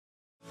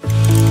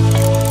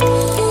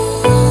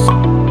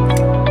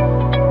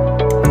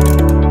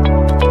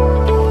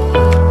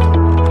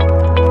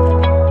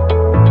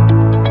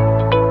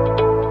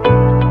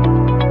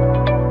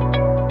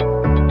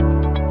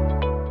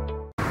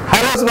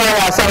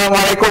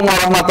Assalamualaikum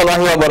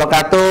warahmatullahi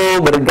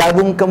wabarakatuh.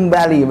 Bergabung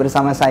kembali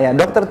bersama saya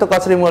Dr. Tuko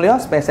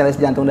Srimulyo, spesialis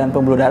jantung dan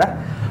pembuluh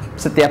darah.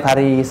 Setiap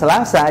hari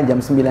Selasa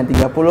jam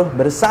 9.30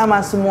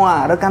 bersama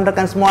semua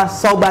rekan-rekan semua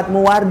Sobat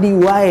Moewardi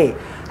WAE.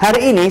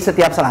 Hari ini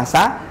setiap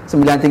Selasa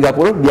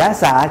 9.30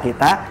 biasa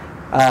kita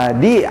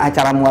di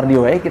acara Moewardi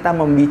WAE kita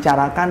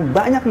membicarakan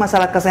banyak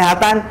masalah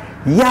kesehatan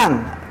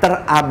yang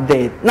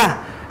terupdate. Nah,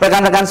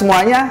 rekan-rekan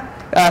semuanya,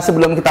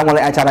 sebelum kita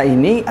mulai acara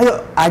ini,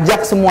 ayo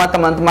ajak semua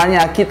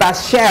teman-temannya, kita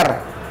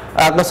share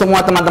ke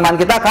semua teman-teman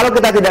kita. Kalau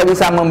kita tidak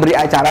bisa memberi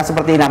acara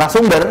seperti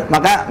narasumber,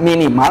 maka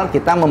minimal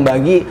kita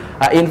membagi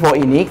info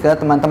ini ke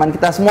teman-teman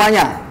kita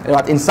semuanya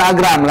lewat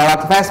Instagram,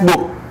 lewat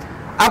Facebook.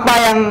 Apa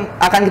yang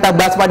akan kita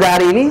bahas pada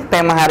hari ini?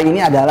 Tema hari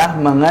ini adalah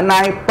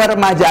mengenai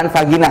peremajaan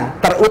vagina,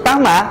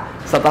 terutama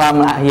setelah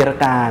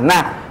melahirkan.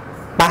 Nah,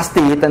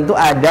 pasti tentu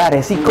ada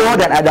resiko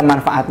dan ada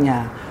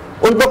manfaatnya.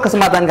 Untuk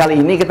kesempatan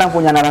kali ini kita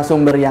punya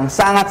narasumber yang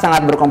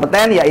sangat-sangat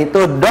berkompeten,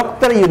 yaitu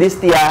Dr.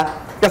 Yudhistya,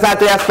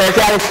 Kesatria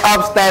Spesialis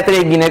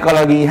Obstetrik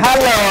Ginekologi.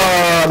 Halo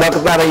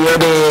Dr.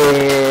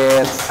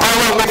 Yudhistya.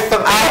 Halo Mr.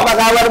 Tuko. Apa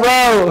kabar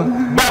bro?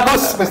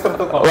 Bagus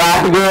Mr. Tuko.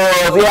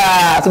 Bagus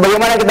ya.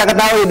 Sebagaimana kita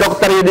ketahui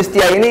Dr.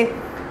 Yudhistya ini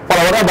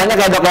followernya banyak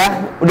ya dok ya.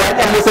 Udah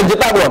tembus 1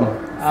 juta belum?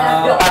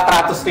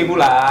 400.000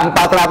 lah.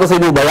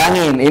 400.000,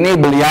 bayangin. Ini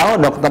beliau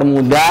dokter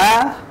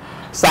muda,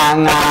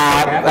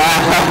 sangat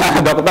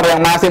dokter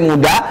yang masih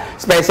muda,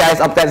 spesialis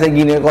obstetrik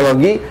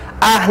ginekologi,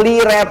 ahli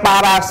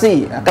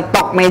reparasi,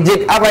 ketok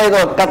magic. Apa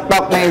itu?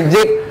 Ketok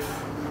magic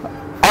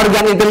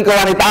organ intim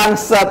kewanitaan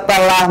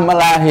setelah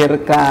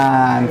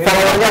melahirkan.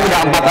 Followernya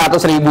sudah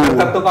 400.000.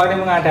 Dokter Tuko ini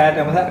mengada-ada,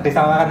 masa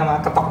disamakan sama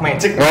ketok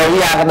magic. Oh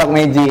iya, ketok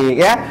magic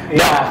ya.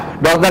 Iya.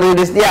 Dokter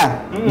Yudhistya.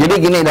 Jadi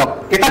gini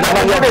dok, Kita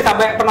jangan deh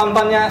sampai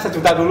penontonnya 1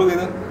 juta dulu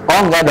gitu. oh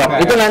enggak dok,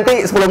 itu nanti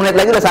 10 menit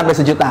lagi udah sampai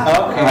 1 juta.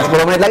 Okay. Nah,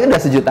 10 menit lagi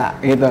udah 1 juta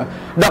gitu.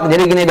 Dok,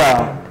 jadi gini dok,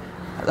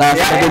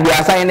 seperti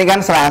biasa ini kan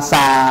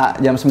Selasa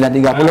jam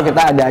 9.30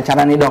 kita ada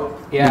acara nih dok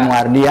di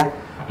Moewardi ya,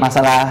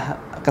 masalah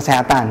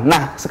kesehatan.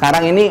 Nah,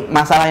 sekarang ini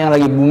masalah yang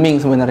lagi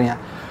booming sebenarnya.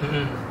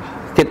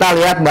 Kita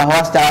lihat bahwa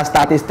secara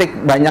statistik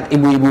banyak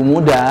ibu-ibu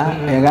muda,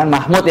 ya kan,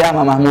 Mahmud ya,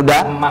 mamah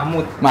muda,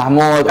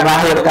 Mahmud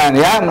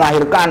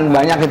melahirkan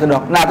banyak itu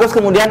dok. Nah, terus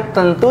kemudian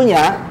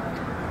tentunya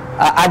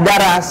ada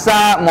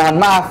rasa, mohon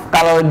maaf,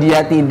 kalau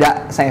dia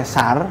tidak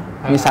sesar,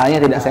 misalnya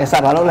tidak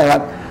sesar, lalu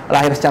lewat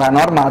lahir secara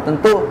normal,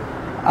 tentu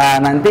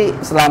nanti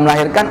setelah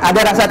melahirkan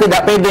ada rasa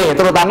tidak pede,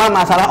 terutama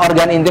masalah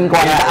organ intim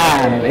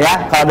kewanitaan,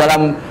 ya. Kalau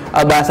dalam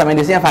bahasa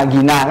medisnya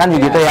vagina kan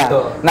begitu ya.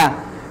 Betul. Nah,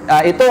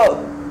 itu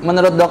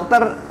menurut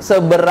dokter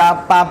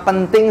seberapa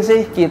penting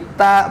sih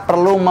kita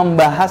perlu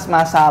membahas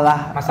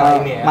masalah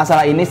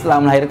ini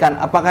setelah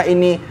melahirkan? Apakah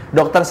ini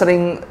dokter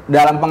sering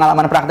dalam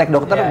pengalaman praktek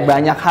dokter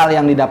banyak hal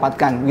yang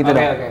didapatkan gitu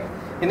dok?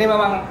 Ini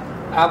memang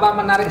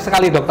menarik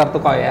sekali Dokter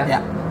Tuko ya.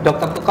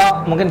 Dokter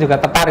Tuko mungkin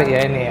juga tertarik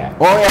ya ini ya.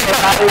 Oh ya,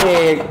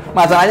 tertarik.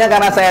 Masalahnya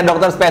karena saya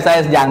dokter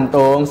spesialis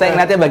jantung, saya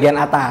ngeliatnya bagian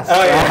atas.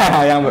 Oh iya.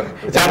 Yang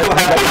jantung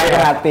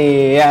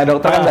hati. Ya,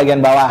 dokter kan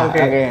bagian bawah.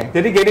 Oke.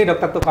 Jadi gini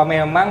Dokter Tuko,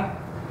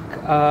 memang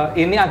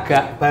ini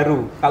agak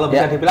baru. Kalau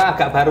bisa dibilang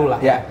agak baru lah.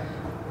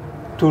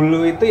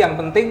 Dulu itu yang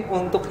penting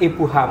untuk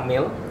ibu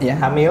hamil,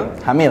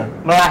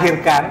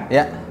 melahirkan,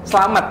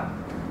 selamat.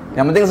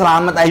 Yang penting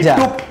selamat aja.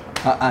 Hidup.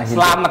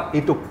 Selamat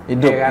hidup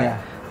ya kan?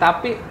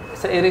 Tapi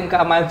seiring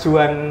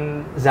kemajuan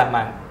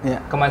zaman,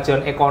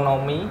 kemajuan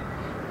ekonomi,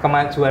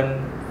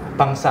 kemajuan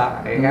bangsa,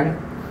 ya kan,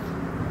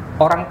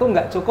 orang tuh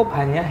nggak cukup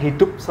hanya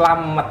hidup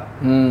selamat.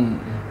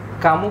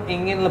 Kamu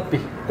ingin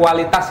lebih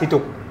kualitas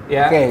hidup,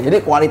 ya. Oke, jadi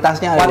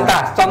kualitasnya.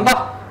 Kualitas. Contoh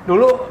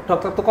dulu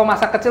Dokter Tuko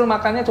masa kecil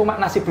makannya cuma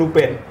nasi blue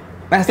band.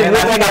 Nasi blue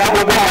band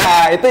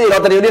ya. Itu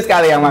Dokter Yudhistya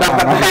sekali yang makan.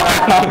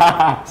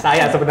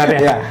 Saya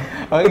sebenarnya.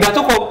 Udah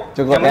cukup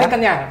yang penting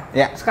kenyang.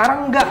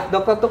 Sekarang enggak,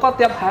 Dokter Tuko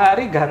tiap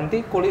hari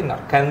ganti kuliner,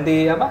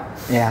 ganti apa?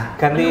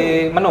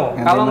 Ganti menu.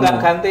 Kalau enggak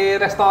ganti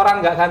restoran,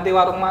 enggak ganti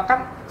warung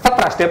makan,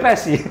 stres,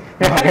 depresi.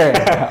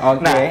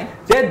 Nah,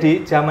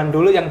 jadi zaman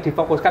dulu yang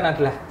difokuskan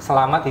adalah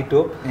selamat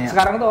hidup.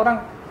 Sekarang tuh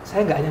orang,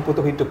 saya enggak hanya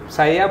butuh hidup,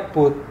 saya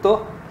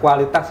butuh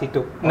kualitas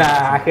hidup.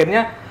 Nah,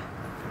 akhirnya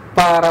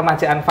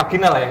peremajaan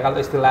vaginal ya kalau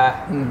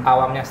istilah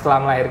awamnya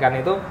setelah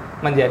melahirkan itu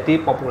menjadi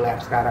populer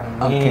sekarang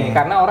ini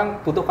karena orang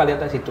butuh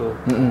kualitas hidup.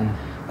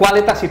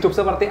 Kualitas hidup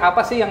seperti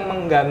apa sih yang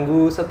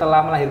mengganggu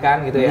setelah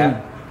melahirkan gitu ya?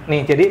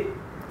 Nih, jadi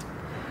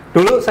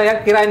dulu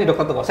saya kira ini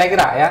Dokter Tuko, saya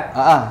kira ya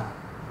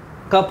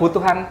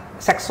kebutuhan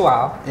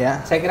seksual,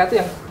 saya kira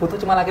itu yang butuh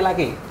cuma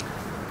laki-laki.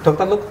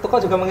 Dokter Tuko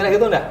juga mengira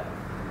gitu enggak?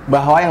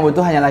 Bahwa yang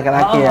butuh hanya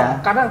laki-laki ya.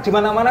 Karena di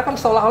mana-mana kan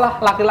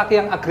seolah-olah laki-laki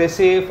yang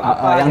agresif,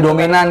 yang gitu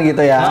dominan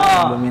gitu ya.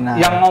 Dominan.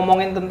 Yang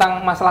ngomongin tentang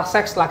masalah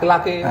seks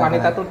laki-laki,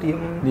 wanita tuh diem,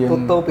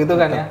 tutup gitu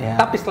kan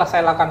ya. Tapi setelah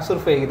saya lakukan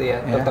survei gitu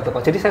ya, Dokter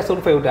Tuko. Jadi saya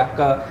survei udah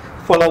ke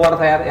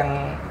follower saya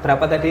yang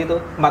berapa tadi itu?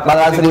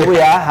 400.000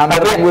 ya,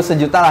 hampir 1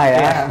 juta lah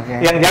ya.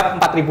 Yang jawab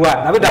 4.000-an,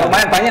 tapi udah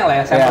lumayan banyak lah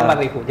ya, saya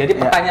 4.000. Jadi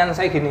pertanyaan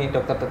saya gini,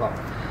 Dokter Tuko.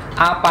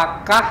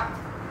 Apakah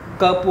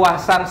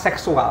kepuasan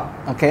seksual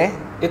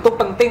itu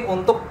penting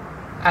untuk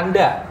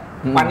Anda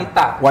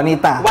Wanita.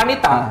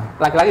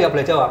 Laki-laki nggak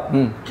boleh jawab.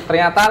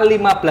 Ternyata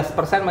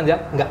 15%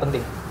 menjawab nggak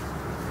penting.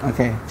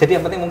 Jadi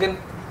yang penting mungkin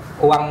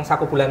uang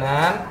saku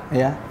bulanan,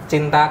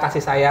 cinta, kasih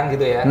sayang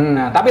gitu ya.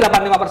 Nah, tapi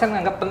 85%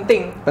 nganggap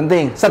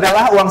penting.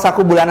 Setelah uang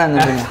saku bulanan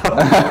tentunya.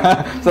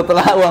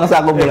 Setelah uang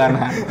saku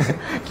bulanan.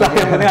 Setelah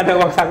yang penting ada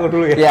uang saku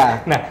dulu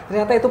ya. Nah,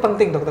 ternyata itu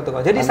penting Dokter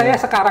Tuko. Jadi saya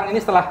sekarang ini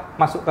setelah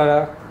masuk ke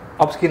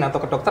obskin atau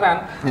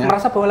kedokteran,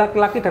 merasa bahwa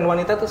laki-laki dan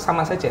wanita itu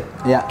sama saja.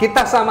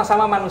 Kita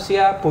sama-sama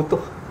manusia,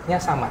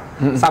 butuhnya sama.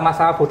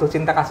 Sama-sama butuh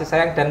cinta, kasih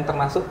sayang, dan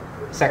termasuk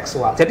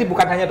seksual. Jadi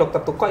bukan hanya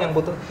Dokter Tuko yang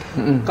butuh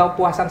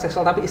kepuasan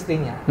seksual, tapi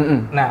istrinya.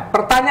 Nah,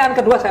 pertanyaan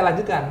kedua saya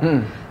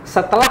lanjutkan.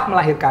 Setelah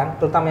melahirkan,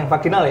 terutama yang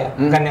vaginal ya,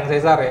 bukan yang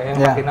sesar ya, yang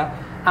vaginal,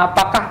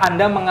 apakah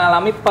Anda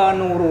mengalami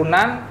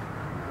penurunan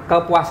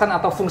kepuasan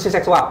atau fungsi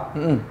seksual?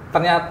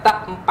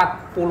 Ternyata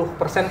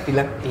 40%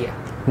 bilang iya.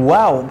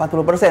 Wow,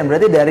 40%.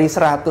 Berarti dari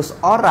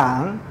 100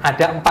 orang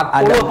ada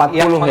 40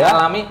 yang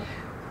mengalami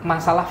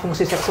masalah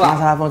fungsi seksual.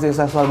 Masalah fungsi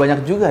seksual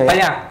banyak juga ya.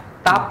 Banyak.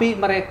 Tapi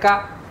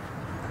mereka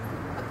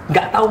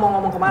nggak tahu mau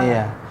ngomong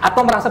kemana,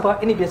 atau merasa bahwa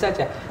ini biasa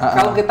aja.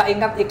 Kalau kita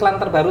ingat iklan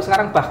terbaru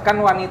sekarang, bahkan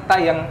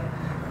wanita yang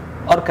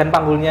organ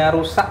panggulnya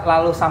rusak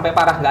lalu sampai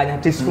parah, nggak hanya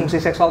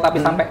disfungsi seksual tapi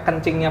sampai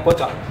kencingnya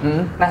bocor.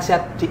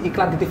 Nasihat di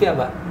iklan di TV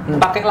apa?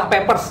 Pakailah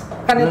Pampers.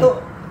 Kan itu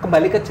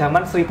kembali ke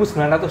zaman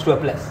 1912.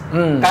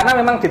 Karena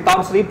memang di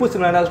tahun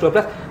 1912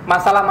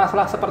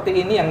 masalah-masalah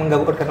seperti ini yang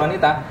mengganggu organ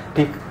wanita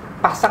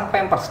dipasang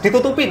Pampers,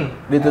 ditutupin,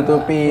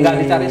 nggak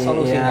dicari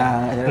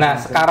solusinya. Nah,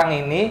 sekarang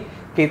ini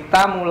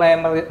kita mulai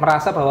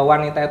merasa bahwa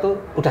wanita itu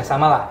udah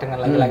sama lah dengan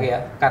laki-laki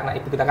ya, karena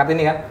ibu kita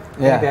Kartini kan.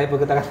 Ibu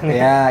kita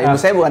Kartini. Ibu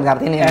saya bukan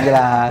Kartini yang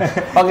jelas.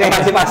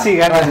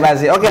 Masih kan.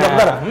 Oke,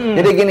 dokter.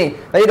 Jadi gini,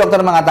 tadi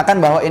dokter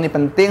mengatakan bahwa ini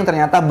penting,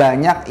 ternyata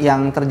banyak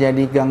yang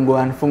terjadi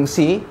gangguan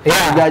fungsi.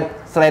 Juga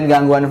selain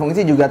gangguan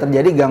fungsi juga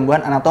terjadi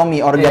gangguan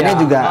anatomi, organnya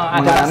juga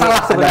ada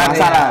masalah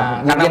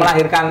karena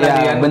melahirkan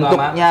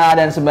bentuknya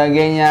dan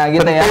sebagainya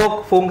gitu ya.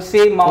 Bentuk,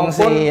 fungsi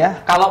maupun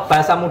kalau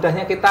bahasa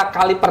mudahnya kita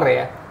kaliper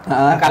ya.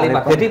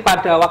 Kaliper. Jadi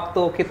pada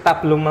waktu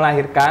kita belum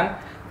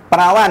melahirkan,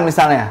 perawan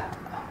misalnya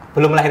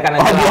belum melahirkan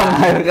aja. Belum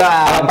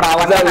melahirkan. Kalau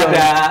perawan kan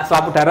ada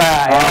selap udara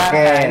ya.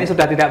 Nah, ini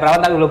sudah tidak perawan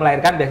tapi belum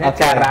melahirkan, biasanya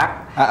jarak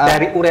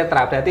dari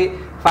uretra, berarti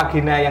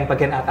vagina yang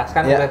bagian atas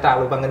kan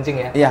uretra, lubang kencing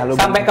ya.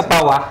 Sampai ke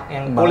bawah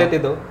yang kulit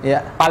itu.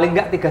 Paling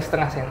enggak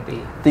 3,5 cm.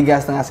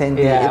 3,5 cm.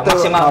 Itu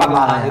maksimal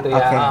normal gitu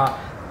ya.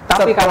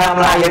 Tapi kalau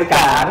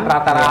melahirkan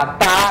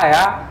rata-rata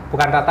ya,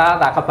 bukan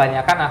rata-rata,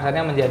 kebanyakan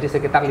akhirnya menjadi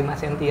sekitar 5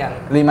 sentian.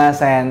 5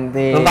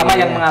 cm. Terutama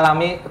yang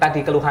mengalami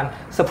tadi keluhan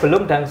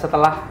sebelum dan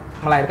setelah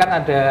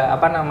melahirkan ada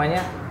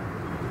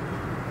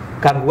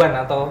gangguan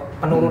atau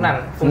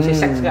penurunan fungsi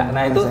seks.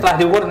 Nah, itu setelah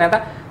diukur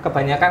ternyata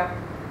kebanyakan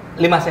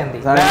 5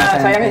 cm. Nah,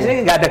 sayangnya di sini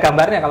nggak ada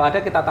gambarnya. Kalau ada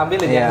kita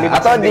tampilin ya. 5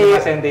 atau cm, di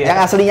 5 cm ya. Yang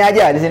aslinya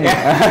aja di sini.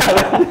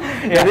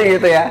 Jadi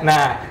gitu ya.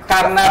 Nah,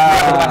 karena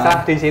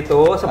bermasalah di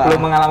situ, sebelum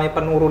mengalami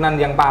penurunan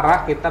yang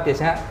parah, kita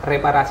biasanya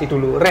reparasi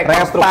dulu,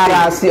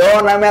 rekonstruksi.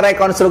 Namanya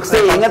rekonstruksi.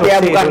 Ingat ya,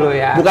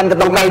 bukan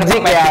ketok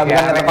magic ya,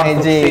 bukan ketok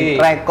magic.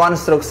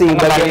 Rekonstruksi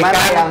bagaimana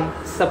yang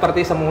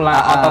seperti semula,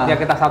 ototnya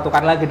kita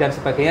satukan lagi dan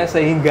sebagainya,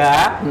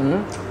 sehingga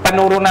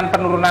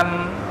penurunan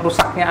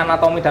rusaknya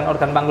anatomi dan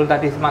organ panggul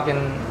tadi semakin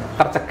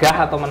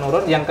tercegah atau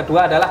menurun. Yang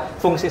kedua adalah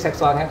fungsi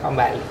seksualnya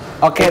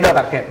kembali. Oke, Dok.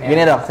 Targetnya.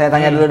 Gini, Dok, saya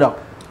tanya dulu, Dok.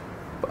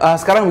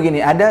 Sekarang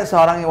begini, ada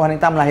seorang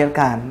wanita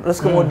melahirkan,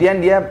 terus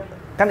kemudian dia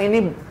kan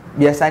ini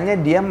biasanya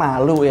dia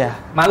malu ya.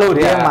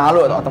 Dia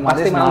malu,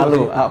 otomatis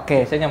malu.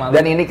 Oke.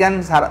 Dan ini kan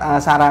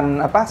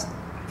saran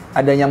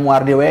adanya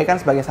Moewardi WAE kan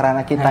sebagai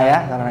sarana kita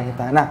ya, sarana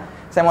kita. Nah,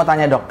 saya mau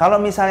tanya, Dok, kalau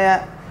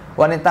misalnya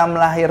wanita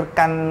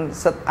melahirkan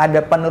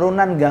ada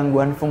penurunan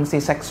gangguan fungsi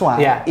seksual,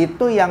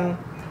 itu yang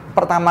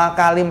pertama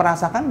kali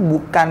merasakan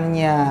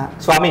bukannya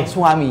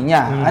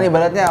suaminya. Kan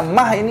ibaratnya,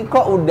 mah ini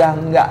kok udah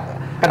nggak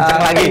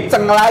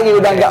kenceng lagi,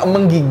 udah nggak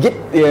menggigit,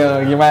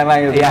 ya gimana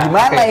itu?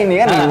 Gimana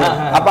ini kan?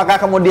 Apakah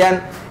kemudian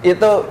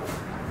itu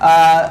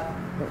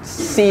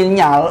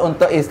sinyal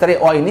untuk istri,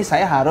 ini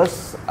saya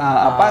harus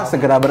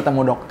segera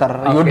bertemu dokter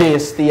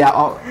Yudhistya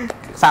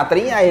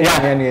Satria ini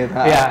gitu.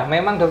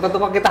 Memang Dokter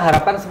Tuko kita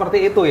harapkan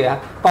seperti itu ya.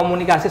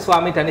 Komunikasi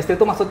suami dan istri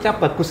itu maksudnya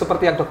bagus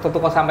seperti yang Dokter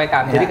Tuko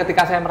sampaikan. Jadi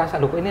ketika saya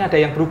merasa, ini ada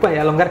yang berubah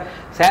ya, longgar,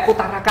 saya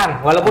utarakan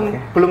walaupun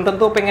belum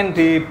tentu pengen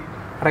di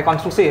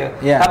rekonstruksi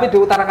ya. Tapi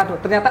diutarakan,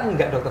 ternyata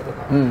enggak, Dokter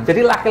Tuko.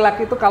 Jadi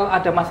laki-laki itu kalau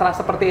ada masalah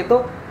seperti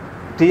itu,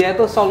 dia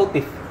itu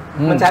solutif.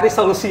 Mencari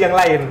solusi yang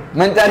lain.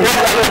 Nah,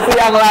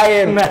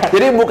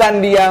 jadi bukan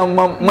dia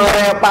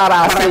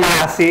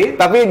mereparasi,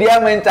 tapi dia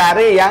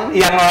mencari yang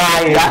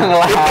lain.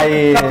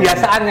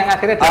 Kebiasaan yang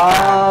akhirnya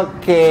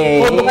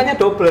keuntungannya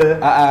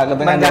double.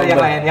 Mencari yang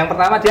lain. Yang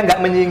pertama, dia nggak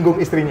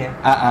menyinggung istrinya,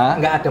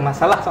 nggak ada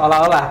masalah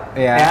seolah-olah.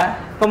 Ya.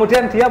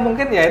 Kemudian dia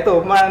mungkin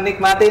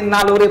menikmati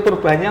naluri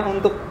purbanya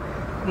untuk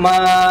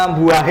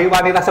membuahi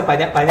wanita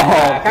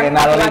sebanyak-banyaknya.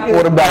 Naluri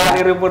purba.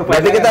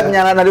 Berarti kita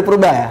punya naluri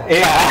purba ya?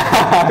 Iya.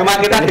 Cuma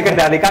kita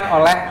dikendalikan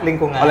oleh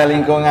lingkungan.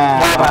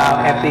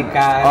 Moral,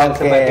 etika, dan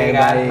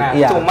sebagainya. Nah,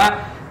 cuma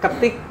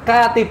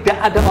ketika tidak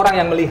ada orang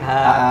yang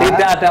melihat,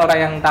 tidak ada orang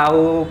yang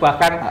tahu,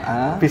 bahkan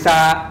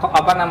bisa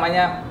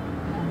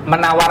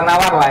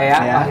menawar-nawar lah ya.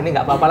 Wah, ini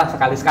nggak apa-apa lah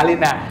sekali-sekali.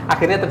 Nah,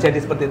 akhirnya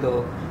terjadi seperti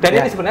itu. Dan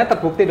ini sebenarnya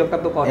terbukti Dokter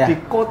Tuko di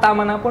kota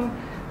manapun.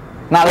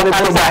 Naluri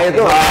purba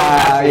itu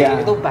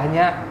itu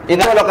banyak. Itu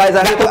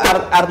lokalisasi itu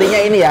artinya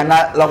ini ya.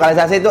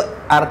 Lokalisasi itu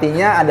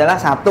artinya adalah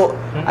satu,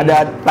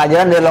 ada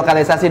pelajaran dari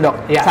lokalisasi,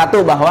 Dok.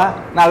 Satu, bahwa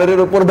naluri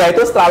purba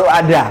itu selalu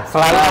ada.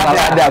 Selalu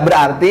ada.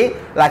 Berarti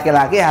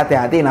laki-laki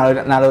hati-hati,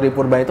 naluri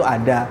purba itu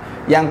ada.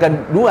 Yang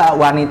kedua,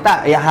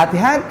 wanita ya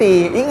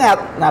hati-hati.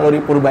 Ingat,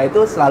 naluri purba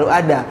itu selalu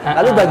ada.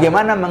 Lalu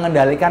bagaimana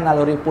mengendalikan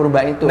naluri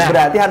purba itu?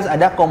 Berarti harus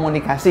ada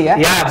komunikasi ya.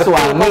 Betul,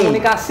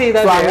 komunikasi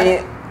tadi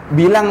suami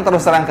bilang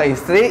terus terang ke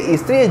istri,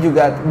 istri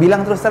juga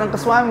bilang terus terang ke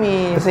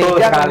suami. Betul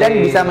sehingga sekali. Kemudian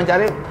bisa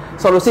mencari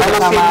solusinya gitu.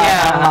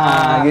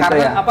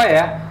 Karena ya. apa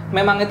ya?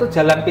 Memang itu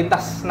jalan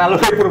pintas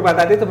naluri purba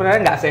tadi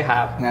sebenarnya nggak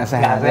sehat.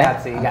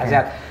 Nggak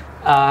sehat.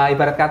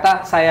 Ibarat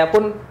kata saya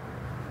pun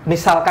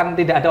misalkan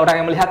tidak ada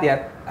orang yang melihat ya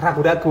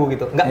ragu-ragu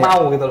gitu, nggak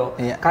mau gitu loh.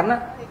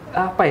 Karena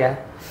apa ya?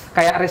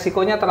 Kayak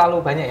resikonya terlalu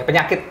banyak ya,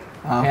 penyakit.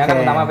 Ya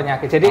kan, utama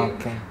penyakit. Jadi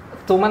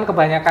cuman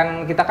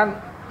kebanyakan kita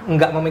kan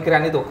nggak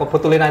memikirkan itu.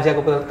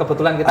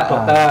 Kebetulan kita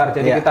dokter,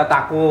 jadi kita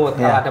takut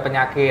kalau ada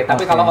penyakit.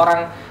 Tapi kalau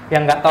orang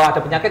yang nggak tahu ada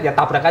penyakit ya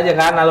tabrak aja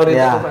kan naluri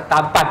itu.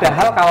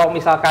 Padahal kalau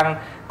misalkan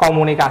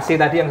komunikasi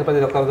tadi yang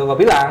seperti Dokter Tuko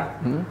bilang,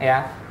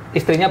 ya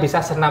istrinya bisa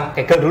senam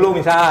kegel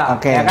dulu misal,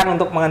 ya kan,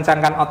 untuk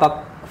mengencangkan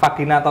otot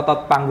vagina atau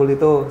otot panggul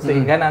itu,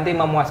 sehingga nanti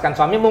memuaskan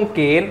suami,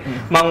 mungkin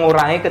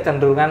mengurangi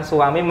kecenderungan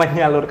suami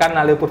menyalurkan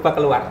naluri purba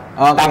keluar.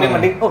 Tapi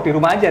mending di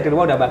rumah aja, di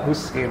rumah udah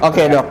bagus gitu.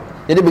 Dok.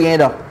 Jadi begini,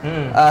 Dok.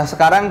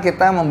 Sekarang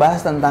kita membahas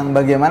tentang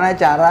bagaimana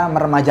cara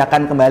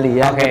meremajakan kembali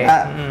ya.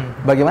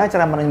 Bagaimana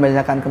cara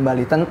meremajakan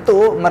kembali?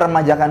 Tentu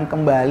meremajakan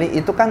kembali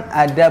itu kan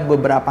ada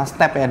beberapa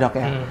step ya, Dok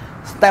ya.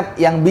 Step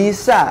yang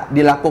bisa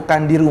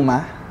dilakukan di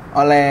rumah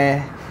oleh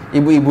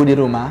ibu-ibu di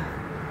rumah.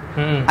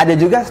 Ada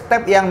juga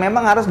step yang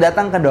memang harus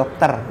datang ke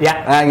dokter.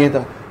 Nah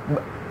gitu.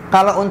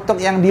 Kalau untuk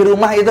yang di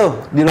rumah itu,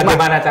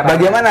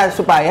 bagaimana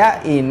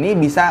supaya ini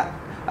bisa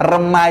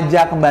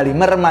remaja kembali,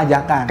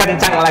 meremajakan,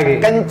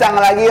 kencang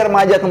lagi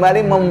remaja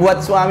kembali,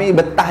 membuat suami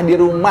betah di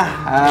rumah.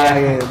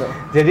 Gitu.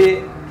 Jadi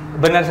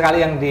benar sekali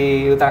yang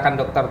diutarakan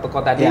Dokter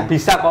Tuko tadi.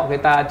 Bisa kok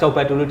kita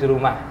coba dulu di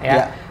rumah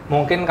ya.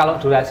 Mungkin kalau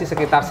durasi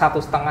sekitar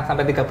 1,5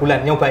 sampai 3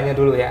 bulan nyobanya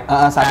dulu ya.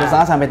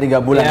 1,5 sampai 3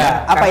 bulan.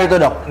 Apa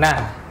itu, Dok?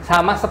 Nah,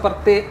 sama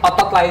seperti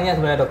otot lainnya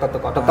sebenarnya Dokter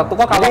Tuko. Dokter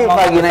Tuko kalau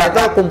mau vagina itu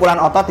kumpulan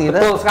otot gitu.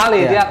 Betul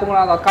sekali, dia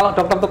kumpulan otot. Kalau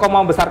Dokter Tuko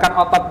mau membesarkan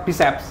otot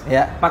biceps,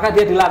 maka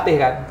dia dilatih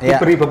kan,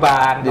 diberi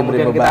beban,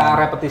 kemudian kita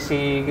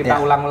repetisi, kita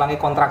ulang-ulangi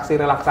kontraksi,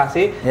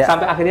 relaksasi,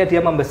 sampai akhirnya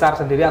dia membesar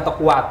sendiri atau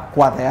kuat.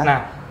 Kuat ya. Nah,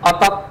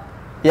 otot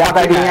yang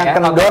tadinya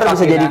kendor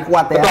bisa jadi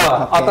kuat ya. Betul.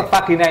 Otot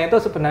vagina itu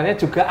sebenarnya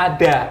juga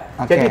ada.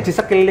 Jadi di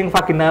sekeliling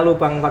vagina,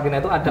 lubang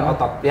vagina itu ada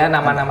otot. Ya,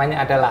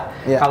 nama-namanya adalah.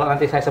 Kalau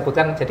nanti saya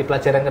sebutkan jadi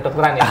pelajaran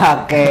kedokteran ya.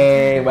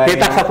 Baik.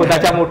 Kita sebut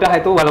aja mudah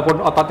itu, walaupun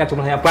ototnya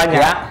jumlahnya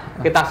banyak.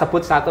 Kita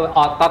sebut satu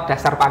otot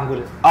dasar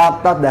panggul.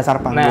 Otot dasar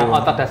panggul.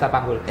 Nah, otot dasar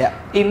panggul.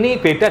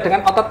 Ini beda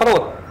dengan otot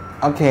perut.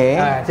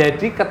 Nah,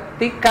 jadi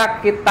ketika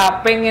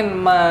kita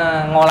pengen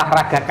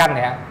mengolahragakan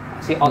ya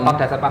si otot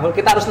dasar panggul,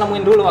 kita harus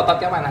nemuin dulu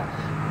ototnya mana.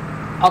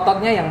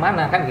 Ototnya yang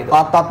mana kan gitu.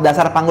 Otot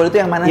dasar panggul itu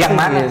yang mana sih? Yang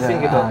mana sih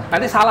gitu.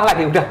 Nanti salah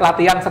lagi, udah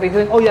latihan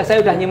sering-sering. Oh ya, saya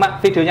udah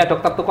nyimak videonya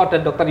Dokter Tuko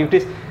dan Dokter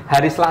Yudhistya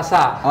hari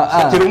Selasa.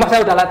 Di rumah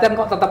saya udah latihan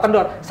kok tetap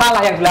kendor. Salah,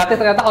 yang dilatih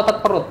ternyata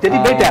otot perut.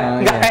 Jadi beda,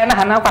 nggak kayak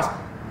nahan nafas.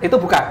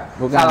 Itu bukan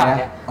salah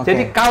ya.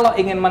 Jadi kalau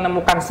ingin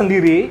menemukan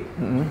sendiri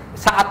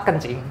saat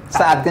kencing.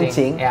 Saat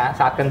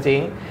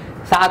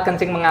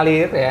kencing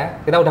mengalir ya,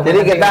 kita udah.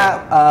 Jadi kita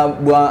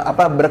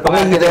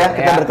berkemih gitu ya,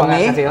 kita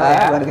berkemih,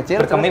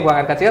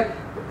 buang air kecil,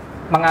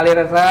 mengalir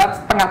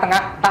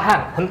tengah-tengah, tahan,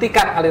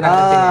 hentikan aliran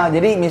kencingnya.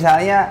 Jadi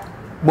misalnya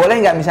boleh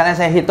nggak misalnya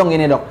saya hitung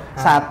gini, Dok,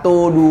 1,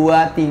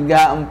 2,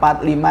 3, 4,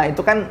 5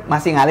 itu kan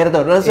masih ngalir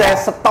tuh, terus saya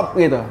stop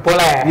gitu.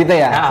 Boleh. Gitu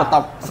ya,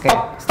 stop.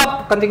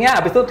 Stop kencingnya,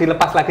 habis itu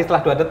dilepas lagi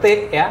setelah 2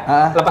 detik ya.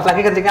 Lepas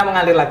lagi kencingnya,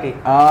 mengalir lagi.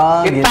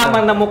 Kita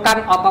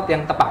menemukan otot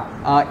yang tepat.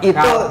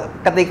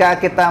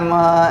 Ketika kita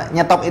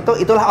menyetop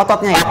itulah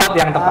ototnya ya. Otot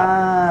yang tepat.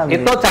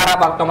 Itu cara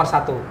nomor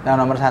 1.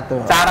 Nomor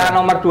 1. Cara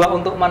nomor 2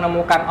 untuk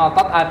menemukan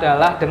otot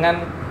adalah dengan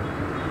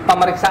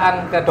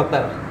pemeriksaan ke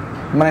dokter.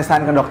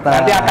 Pemeriksaan ke dokter.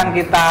 Nanti akan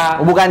kita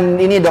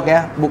bukan ini, Dok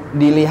ya,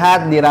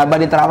 dilihat, diraba,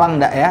 diterawang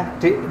enggak ya?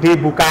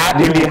 Dibuka,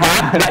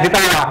 dilihat, enggak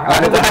diterawang.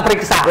 Lalu kita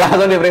periksa.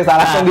 Langsung diperiksa,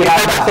 langsung diraba.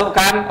 Kita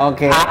masukkan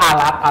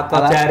alat atau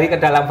jari ke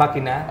dalam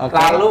vagina,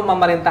 lalu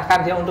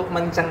memerintahkan dia untuk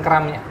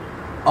mencengkeramnya.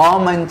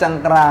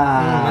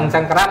 Mencengkeram.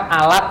 Mencengkeram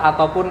alat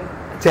ataupun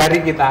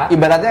jari kita.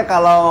 Ibaratnya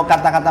kalau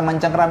kata-kata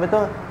mencengkeram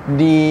itu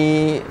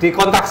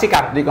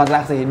dikontraksikan,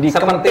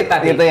 seperti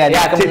tadi gitu ya,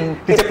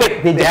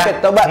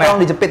 dijepit, coba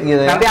tolong dijepit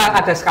gitu ya. Nanti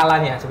ada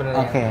skalanya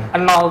sebenarnya.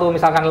 0 tuh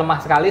misalkan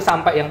lemah sekali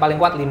sampai yang paling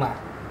kuat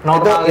 5.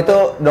 normal itu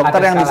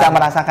dokter yang bisa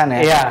merasakan ya?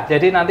 Iya,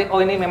 jadi nanti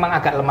ini memang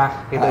agak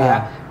lemah gitu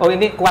ya.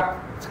 Ini kuat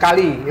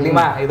sekali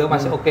 5 itu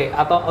masih oke.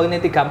 Atau ini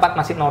 34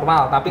 masih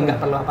normal tapi nggak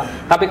perlu apa.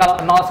 Tapi kalau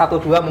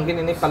 012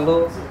 mungkin ini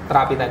perlu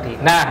terapi tadi.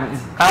 Nah,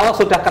 kalau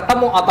sudah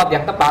ketemu otot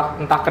yang tepat,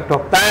 entah ke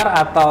dokter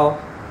atau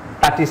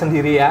tadi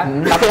sendiri ya,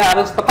 tapi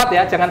harus tepat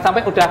ya, jangan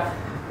sampai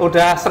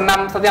udah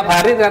senam setiap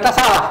hari ternyata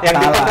salah.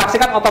 Yang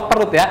dikontraksikan otot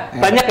perut ya.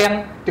 Banyak yang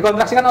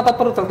dikontraksikan otot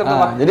perut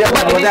jadi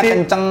ototnya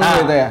kenceng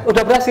gitu ya.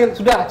 Udah berhasil,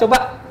 sudah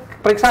coba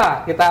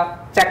periksa,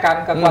 kita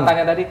cekkan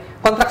kekuatannya tadi,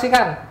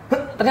 kontraksikan.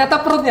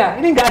 Ternyata perutnya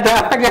ini nggak ada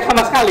efeknya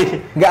sama sekali.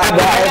 Nggak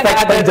ada efek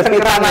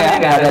penjepitannya,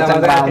 nggak ada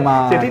cengkrama.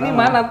 Jadi ini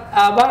mana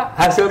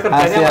hasil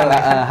kerjanya mana?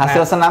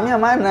 Hasil senamnya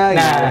mana?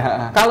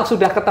 Nah, kalau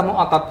sudah ketemu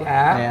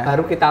ototnya,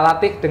 baru kita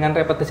latih dengan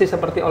repetisi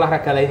seperti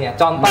olahraga lainnya.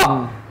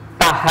 Contoh,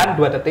 tahan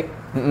 2 detik,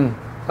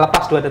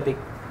 lepas 2 detik.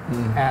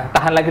 Nah,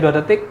 tahan lagi 2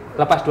 detik,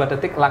 lepas 2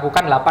 detik,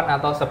 lakukan 8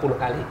 atau 10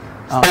 kali.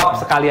 Stop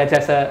sekali aja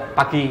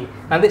pagi,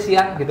 nanti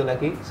siang gitu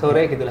lagi,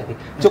 sore gitu lagi.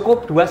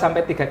 Cukup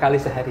 2-3 kali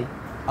sehari.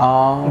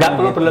 Nggak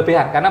perlu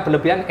berlebihan, karena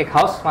berlebihan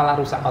exhaust malah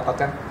rusak otot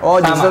kan.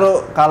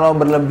 Justru kalau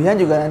berlebihan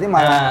juga nanti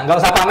malah nggak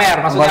usah pamer,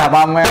 maksudnya.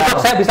 Pamer.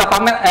 Saya bisa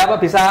pamer,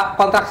 bisa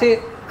kontraksi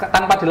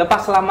tanpa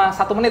dilepas selama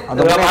 1 menit.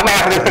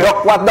 Pamer. Dok,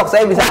 kuat dok,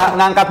 saya bisa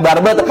ngangkat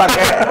barbel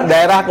pakai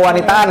daerah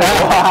kewanitaan.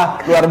 Wah,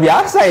 luar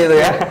biasa itu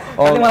ya.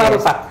 Nanti malah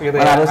rusak gitu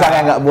ya. Malah rusak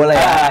yang nggak boleh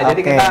ya.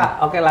 Jadi kita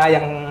lah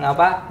yang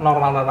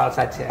normal-normal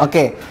saja.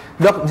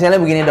 Dok,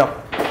 misalnya begini dok.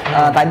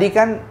 Tadi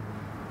kan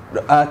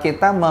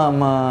kita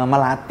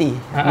melatih,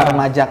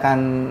 meremajakan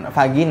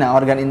vagina,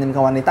 organ intim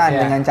kewanitaan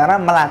dengan cara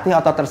melatih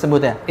otot tersebut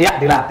ya? Iya,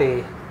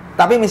 dilatih.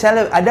 Tapi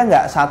misalnya ada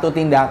nggak satu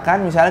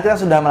tindakan, misalnya kita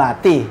sudah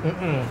melatih,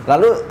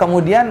 lalu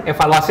kemudian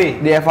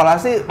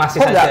dievaluasi,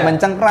 kok nggak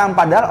mencengkram,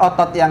 padahal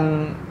otot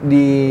yang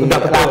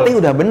dilatih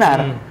udah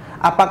benar.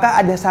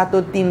 Apakah ada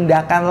satu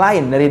tindakan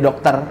lain dari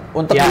dokter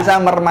untuk bisa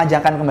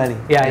meremajakan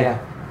kembali? Iya,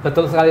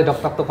 betul sekali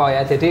dokter Tuko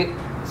ya.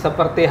 Jadi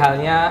seperti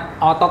halnya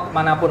otot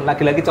manapun,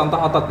 lagi-lagi contoh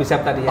otot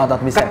bicep tadi ya.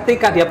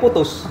 Ketika dia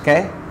putus,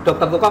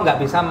 dokter Tuko nggak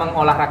bisa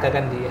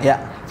mengolahragakan dia.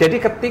 Jadi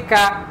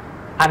ketika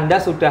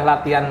Anda sudah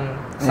latihan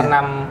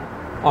senam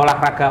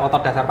olahraga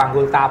otot dasar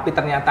panggul, tapi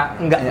ternyata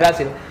nggak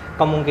berhasil,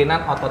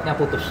 kemungkinan ototnya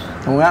putus.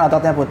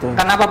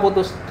 Kenapa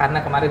putus?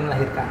 Karena kemarin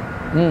melahirkan.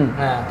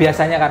 Nah,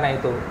 biasanya karena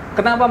itu.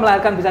 Kenapa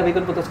melahirkan bisa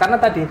bikin putus? Karena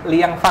tadi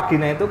liang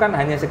vagina itu kan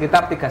hanya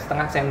sekitar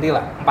 3,5 cm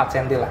lah, 4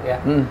 cm lah ya.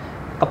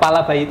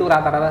 Kepala bayi itu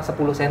rata-rata 10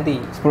 cm.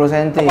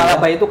 Kepala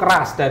bayi itu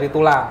keras dari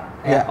tulang.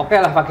 Oke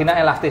lah, vagina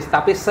elastis,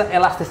 tapi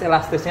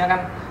seelastis-elastisnya kan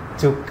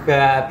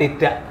juga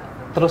tidak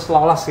terus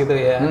lolos gitu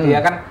ya. Dia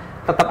kan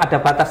tetap ada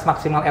batas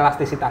maksimal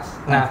elastisitas.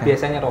 Nah,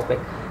 biasanya robek.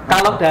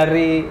 Kalau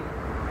dari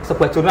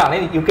sebuah jurnal,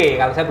 ini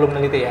UK, kalau saya belum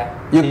meneliti ya.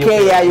 UK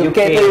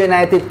itu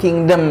United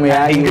Kingdom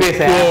ya.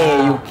 Inggris ya.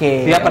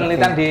 UK. Dia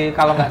penelitian di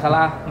kalau nggak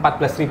salah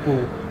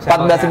 14.000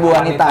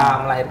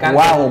 wanita melahirkan.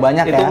 Wow,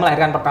 banyak itu ya. Itu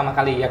melahirkan pertama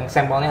kali, yang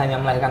sampelnya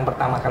hanya melahirkan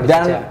pertama kali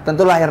dan saja.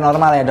 Tentu lahir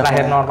normal ya dok?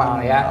 Lahir normal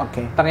ya.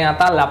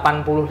 Ternyata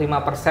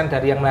 85%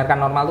 dari yang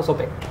melahirkan normal itu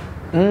sobek.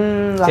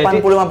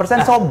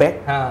 85%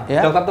 sobek?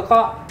 Dokter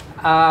Tuko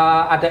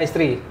ada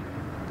istri.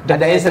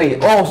 Ada istri?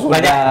 Oh,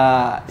 sudah.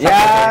 Ya,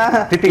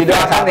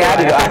 didoakan ya,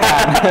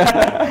 didoakan.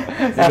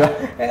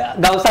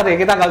 Nggak usah deh,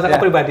 kita nggak usah ke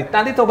pribadi.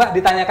 Nanti coba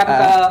ditanyakan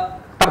ke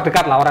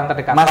terdekat lah, orang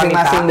terdekat.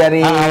 Masing-masing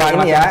dari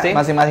ini ya,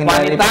 masing-masing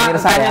dari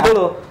pemirsa tanya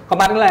dulu,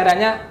 kemarin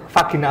lahirannya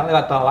vaginal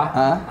lewat bawah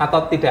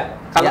atau tidak?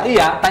 Kalau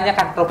iya,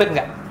 tanyakan robek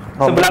nggak?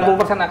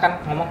 90% akan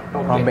ngomong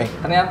robek.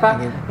 Ternyata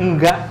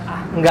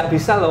nggak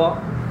bisa loh.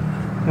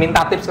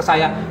 Minta tips ke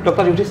saya,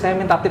 dokter Yudhistya, saya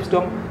minta tips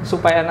dong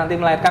supaya nanti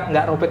melahirkan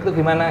nggak robek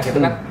itu gimana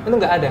gitu kan. Itu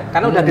nggak ada,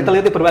 karena udah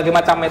diteliti berbagai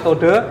macam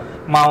metode,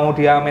 mau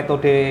dia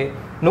metode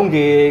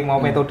nungging,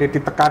 mau metode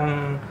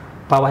ditekan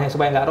bawahnya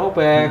supaya nggak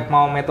robek,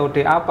 mau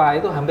metode apa,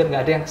 itu hampir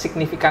nggak ada yang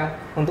signifikan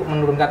untuk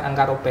menurunkan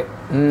angka robek,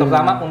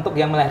 terutama untuk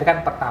yang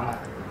melahirkan pertama.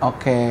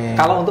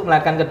 Kalau untuk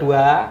melahirkan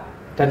kedua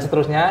dan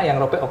seterusnya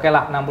yang robek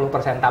lah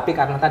 60%, tapi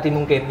karena tadi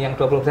mungkin yang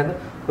 20% itu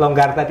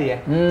longgar tadi ya.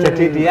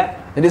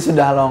 Jadi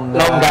sudah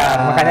longgar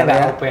makanya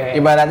nggak robek.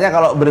 Ibaratnya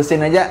kalau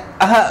bersin aja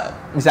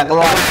bisa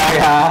keluar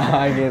ya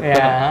gitu.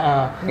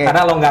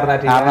 Karena longgar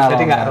tadi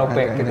jadi nggak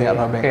robek gitu.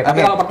 Tapi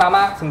kalau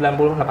pertama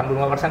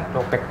 90-85%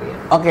 robek ya.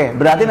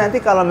 Berarti nanti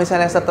kalau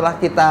misalnya setelah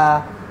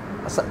kita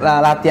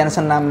latihan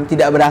senam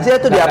tidak berhasil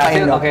itu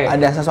diapain dok?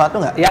 Ada sesuatu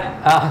nggak? Ya,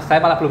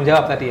 saya malah belum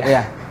jawab tadi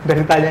ya.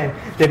 Dari tanyain.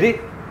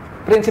 Jadi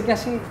prinsipnya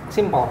sih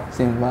simpel.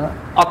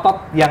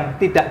 Otot yang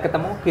tidak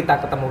ketemu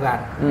kita ketemukan.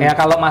 Ya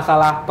kalau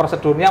masalah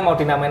prosedurnya mau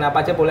dinamain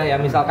apa aja boleh ya.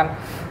 Misalkan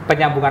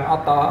penyambungan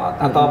otot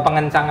atau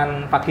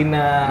pengencangan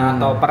vagina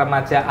atau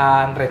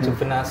peremajaan,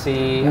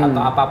 rejuvenasi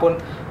atau apapun,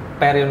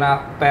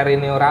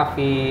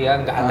 perineorafi ya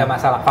nggak ada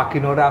masalah,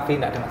 vaginorafi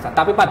nggak ada masalah.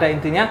 Tapi pada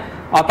intinya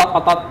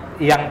otot-otot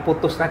yang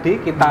putus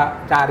tadi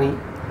kita cari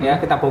ya,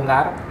 kita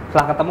bongkar,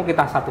 setelah ketemu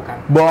kita satukan.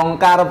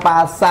 Bongkar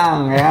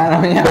pasang ya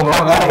namanya.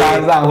 Bongkar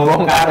pasang,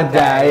 bongkar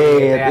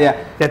jahit ya.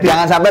 Jadi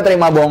jangan sampai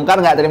terima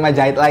bongkar nggak terima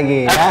jahit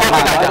lagi ya.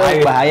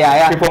 Itu bahaya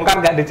ya. Dibongkar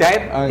nggak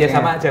dijahit ya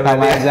sama aja.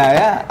 Sama aja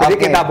ya. Jadi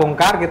kita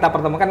bongkar, kita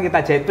pertemukan, kita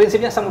jahit.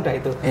 Prinsipnya semudah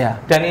itu.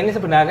 Dan ini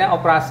sebenarnya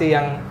operasi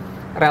yang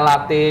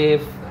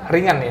relatif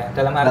ringan ya,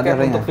 dalam artian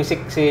untuk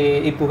fisik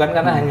si ibu kan,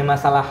 karena hanya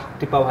masalah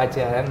di bawah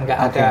aja kan, nggak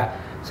ada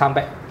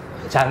sampai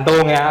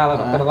jantung ya. Kalau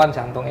dokter kan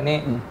jantung, ini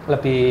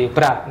lebih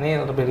berat,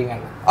 ini lebih ringan.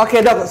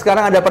 Oke dok,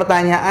 sekarang ada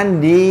pertanyaan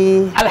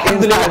di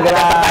Instagram.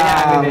 Ada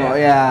pertanyaan ini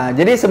ya.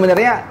 Jadi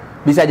sebenarnya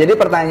bisa jadi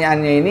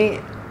pertanyaannya ini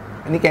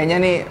kayaknya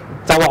nih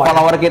cowok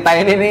follower kita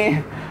ini nih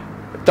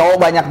cowok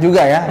banyak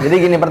juga ya. Jadi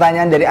gini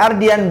pertanyaan dari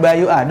Ardian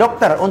Bayu A.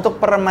 Dokter,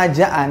 untuk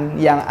peremajaan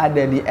yang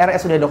ada di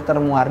RSUD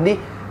Dr.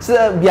 Moewardi,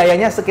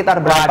 biayanya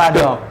sekitar berapa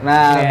dok?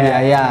 Nah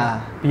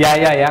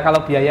biaya ya,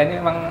 kalau biaya ini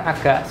memang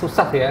agak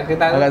susah ya.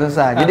 Kita agak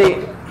susah.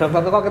 Jadi dokter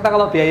Tuko, kita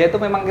kalau biaya itu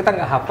memang kita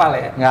nggak hafal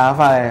ya. Nggak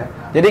hafal ya.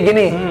 Jadi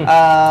gini,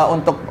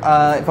 untuk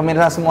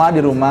pemirsa semua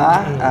di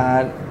rumah,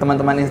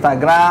 teman-teman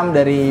Instagram,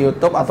 dari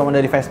YouTube atau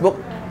dari Facebook,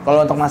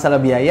 kalau untuk masalah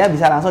biaya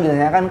bisa langsung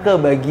ditanyakan ke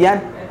bagian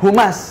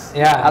humas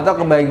atau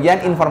ke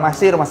bagian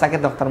informasi Rumah Sakit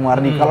Dr.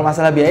 Moewardi. Kalau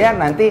masalah biaya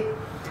nanti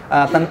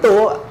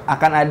tentu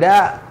akan ada,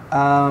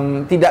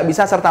 tidak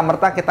bisa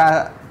serta-merta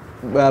kita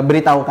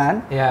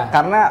beritahukan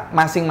karena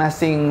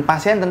masing-masing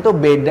pasien tentu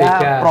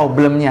beda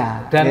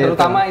problemnya. Dan gitu.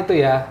 Terutama itu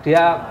ya,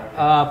 dia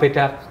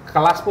beda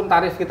kelas pun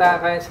tarif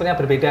kita kayak sebenarnya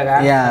berbeda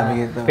kan.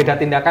 Begitu. Beda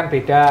tindakan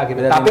beda gitu.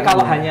 Tapi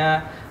kalau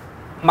hanya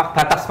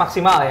batas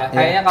maksimal ya,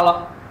 kayaknya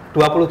kalau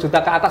 20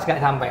 juta ke atas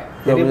nggak sampai,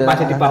 jadi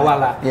masih di bawah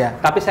lah.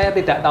 Tapi saya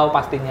tidak tahu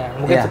pastinya,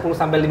 mungkin 10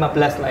 sampai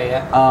 15 lah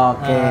ya.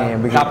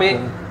 Begitu. Tapi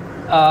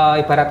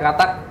ibarat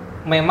kata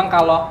memang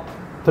kalau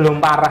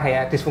belum parah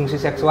ya, disfungsi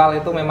seksual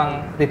itu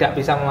memang tidak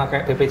bisa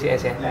memakai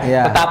BPJS ya.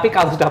 Tetapi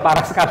kalau sudah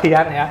parah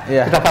sekalian ya,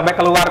 sudah sampai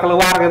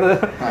keluar gitu,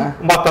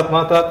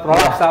 modot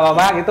prolaps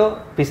apa gitu,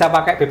 bisa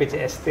pakai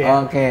BPJS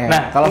ya.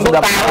 Nah, kalau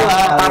sudah tahu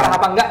parah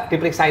apa enggak,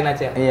 diperiksain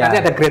aja. Nanti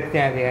ada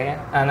grade-nya kayaknya.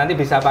 Nah, nanti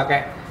bisa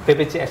pakai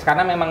BPJS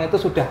karena memang itu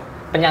sudah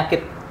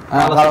penyakit.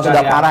 Kalau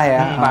sudah parah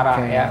ya. Parah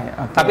ya.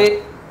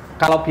 Tapi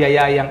kalau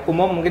biaya yang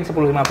umum mungkin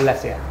 10-15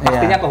 ya.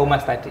 Pastinya ke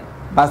humas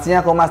tadi.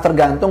 Pastinya humas,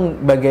 tergantung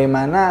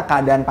bagaimana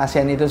keadaan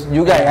pasien itu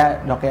juga ya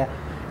dok ya.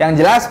 Yang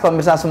jelas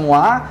pemirsa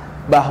semua,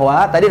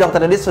 bahwa tadi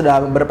dokter Yudhistya sudah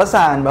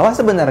berpesan bahwa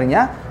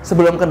sebenarnya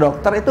sebelum ke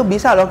dokter itu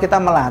bisa loh kita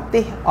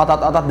melatih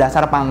otot-otot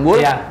dasar panggul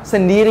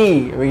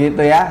sendiri begitu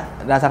ya.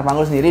 Dasar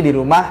panggul sendiri di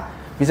rumah.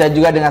 Bisa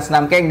juga dengan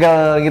senam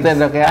Kegel gitu ya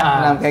dok ya.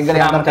 Senam Kegel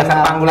yang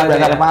terkenal,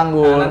 dasar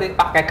panggul. Nanti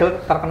Pak Kegel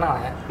terkenal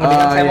ya.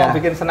 Mendingan saya mau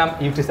bikin senam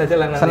Yudhistya aja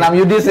lah nanti. Senam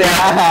Yudhistya ya.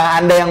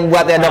 Anda yang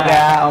buat ya dok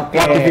ya.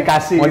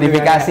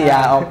 Modifikasi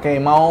ya.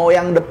 Mau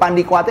yang depan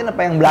dikuatin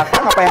apa yang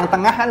belakang apa yang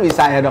tengah kan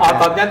bisa ya dok.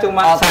 Ototnya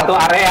cuma satu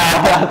area.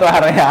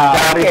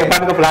 Dari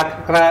depan ke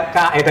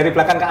belakang, dari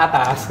belakang ke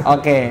atas.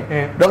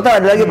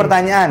 Dokter, ada lagi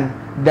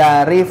pertanyaan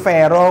dari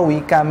Vero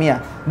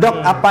Wikamia.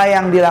 Dok, apa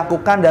yang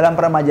dilakukan dalam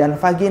peremajaan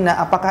vagina?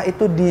 Apakah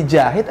itu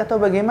dijahit atau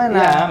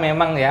bagaimana? Ya,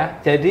 memang ya.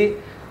 Jadi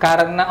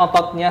karena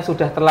ototnya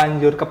sudah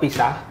terlanjur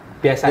kepisah,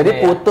 biasanya. Jadi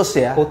putus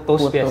ya?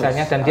 Putus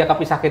biasanya, dan dia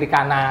kepisah kiri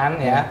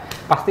kanan ya.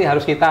 Pasti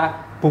harus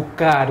kita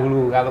buka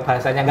dulu, kalau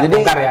bahasanya nggak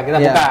bongkar ya, kita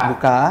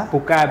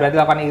buka berarti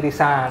lakukan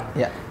irisan.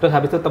 Terus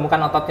habis itu temukan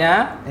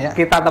ototnya,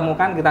 kita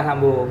temukan, kita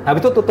sambung.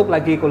 Habis itu tutup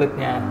lagi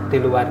kulitnya di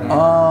luarnya.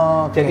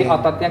 Jadi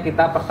ototnya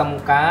kita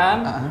pertemukan,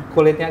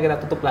 kulitnya kita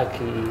tutup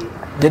lagi.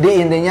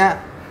 Jadi intinya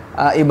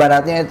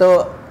ibaratnya itu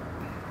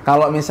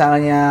kalau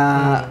misalnya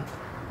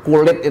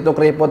kulit itu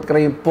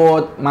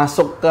keriput-keriput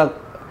masuk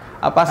ke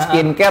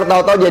skincare,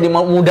 tahu-tahu jadi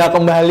mudah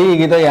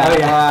kembali gitu ya.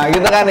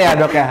 Gitu kan ya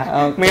dok ya.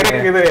 Mirip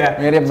gitu ya.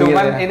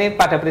 Cuman gitu ya. Ini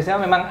pada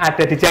prinsipnya memang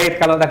ada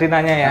dijahit kalau tadi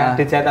nanya ya,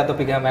 dijahit atau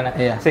bagaimana.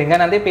 Sehingga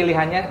nanti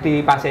pilihannya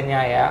di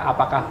pasiennya ya,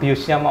 apakah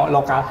biusnya mau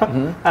lokal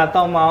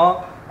atau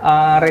mau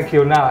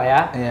regional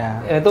ya.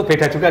 Itu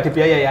beda juga di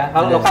biaya ya.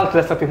 Kalau lokal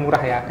jelas lebih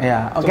murah ya.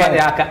 Cuman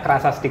ya agak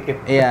kerasa sedikit.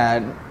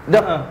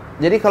 Dok,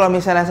 jadi kalau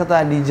misalnya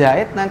setelah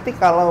dijahit, nanti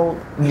kalau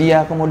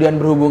dia kemudian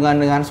berhubungan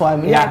dengan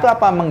suaminya, itu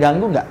apa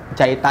mengganggu nggak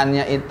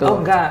jahitannya itu?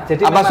 Enggak.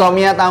 Jadi apa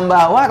suaminya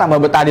tambah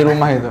betah di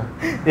rumah itu?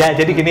 Ya,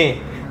 jadi gini,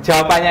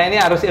 jawabannya ini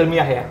harus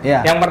ilmiah ya.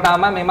 Yang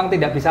pertama memang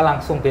tidak bisa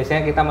langsung.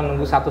 Biasanya kita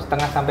menunggu 1,5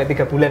 sampai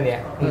 3 bulan ya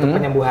untuk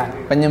penyembuhan.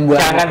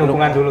 Jangan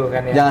hubungan dulu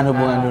kan ya. Jangan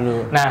hubungan dulu.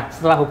 Nah,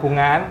 setelah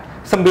hubungan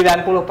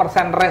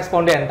 90%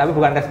 responden, tapi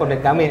bukan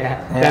responden kami ya,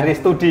 dari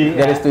studi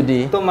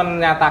itu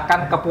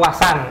menyatakan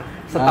kepuasan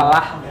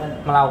setelah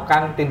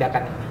melakukan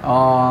tindakan ini.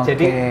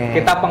 Jadi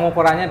kita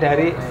pengukurannya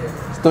dari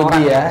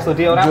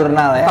studi orang,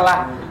 jurnal ya.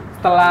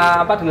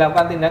 Setelah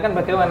dilakukan tindakan,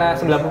 bagaimana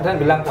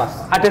 90% bilang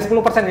puas. Ada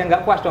 10% yang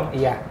nggak puas dong.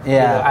 Gitu.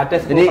 Ada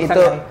 10% jadi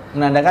itu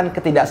menandakan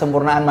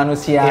ketidaksempurnaan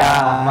manusia.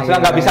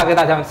 Maksudnya nggak bisa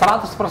kita jangan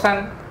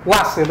 100%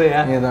 puas gitu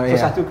ya.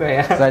 Susah juga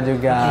ya. Susah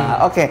juga.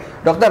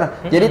 Dokter.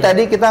 Jadi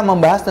tadi kita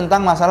membahas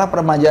tentang masalah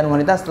peremajaan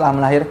wanita setelah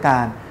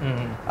melahirkan.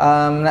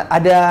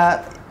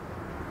 Ada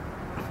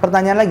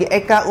pertanyaan lagi,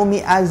 Eka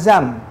Umi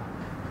Azam.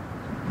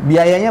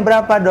 Biayanya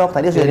berapa dok?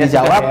 Tadi sudah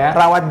dijawab. Ya.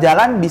 Rawat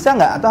jalan bisa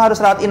nggak atau harus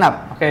rawat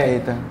inap?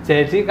 Oke. Gitu.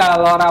 Jadi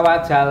kalau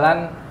rawat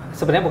jalan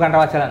sebenarnya bukan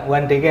rawat jalan,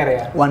 one day care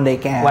ya. One day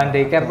care. One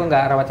day care tuh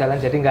nggak rawat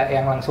jalan, jadi nggak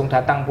yang langsung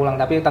datang pulang,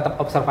 tapi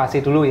tetap observasi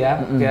dulu ya.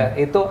 Ya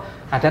itu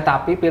ada,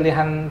 tapi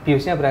pilihan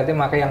biusnya berarti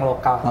pakai yang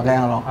lokal. Pakai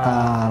yang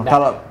lokal.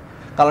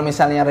 Kalau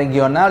misalnya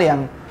regional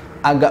yang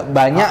agak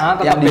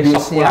banyak yang di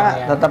biusnya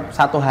ya. Tetap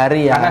 1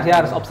 hari ya. Karena dia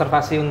harus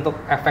observasi untuk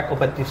efek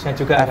obat biusnya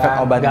juga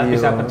kan. Nggak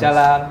bisa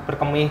berjalan,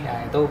 berkemih,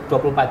 ya itu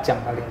 24 jam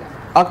paling nggak.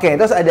 Oke,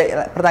 terus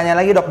ada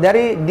pertanyaan lagi dok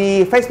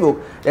di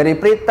Facebook dari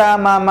Prita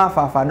Mama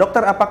Fafa.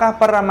 Dokter, apakah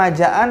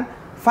peremajaan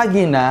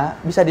vagina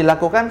bisa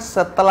dilakukan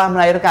setelah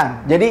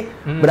melahirkan? Jadi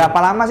berapa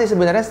lama sih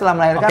sebenarnya setelah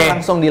melahirkan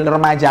langsung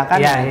diremajakan?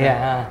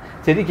 Iya.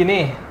 Jadi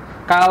gini,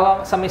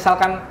 kalau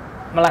semisalkan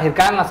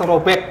melahirkan langsung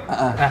robek,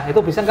 nah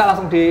itu bisa nggak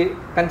langsung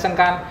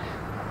dikencengkan?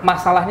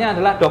 Masalahnya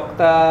adalah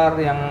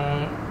dokter yang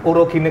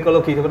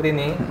uroginekologi seperti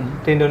ini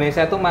di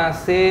Indonesia itu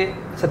masih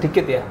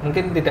sedikit ya,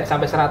 mungkin tidak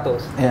sampai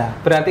 100.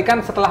 Berarti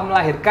kan setelah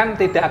melahirkan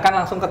tidak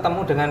akan langsung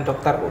ketemu dengan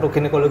dokter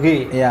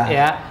uroginekologi,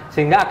 ya,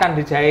 sehingga akan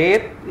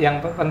dijahit.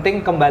 Yang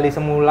penting kembali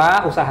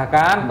semula,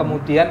 usahakan,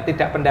 kemudian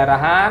tidak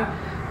pendarahan,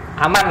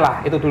 aman lah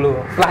itu dulu.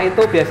 Setelah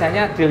itu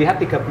biasanya dilihat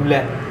 3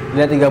 bulan.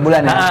 Dilihat 3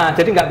 bulan ya? Nah,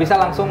 jadi nggak bisa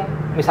langsung,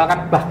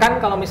 misalkan bahkan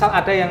kalau misal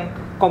ada yang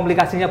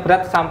komplikasinya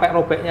berat sampai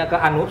robeknya ke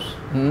anus,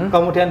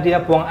 kemudian dia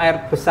buang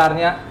air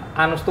besarnya,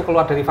 anus itu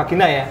keluar dari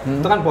vagina ya,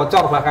 itu kan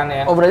bocor bahkan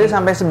ya. Oh berarti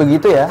sampai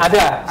sebegitu ya?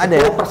 Ada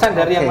 10%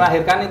 dari yang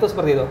melahirkan itu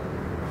seperti itu.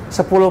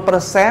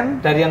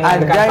 10% dari yang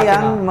melahirkan ada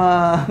yang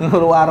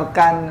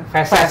mengeluarkan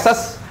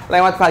feses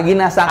lewat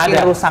vagina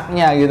saking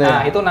rusaknya gitu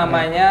ya? Nah itu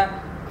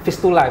namanya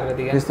fistula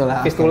berarti kan?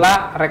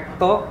 Fistula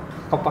rekto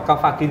ke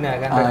vagina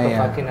kan,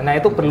 vagina. Nah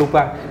itu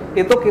berlubang.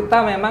 Itu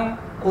kita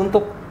memang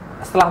untuk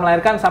setelah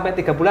melahirkan sampai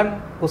 3 bulan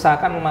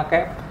usahakan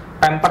memakai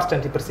pampers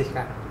dan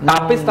dibersihkan.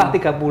 Tapi setelah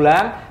 3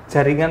 bulan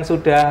jaringan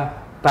sudah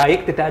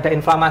baik, tidak ada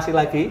inflamasi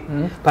lagi,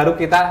 baru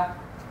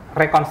kita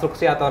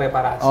rekonstruksi atau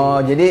reparasi.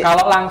 Oh, jadi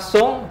kalau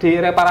langsung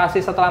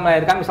direparasi setelah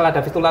melahirkan, misalnya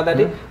ada fistula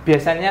tadi,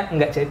 biasanya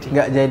nggak jadi.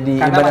 Nggak jadi.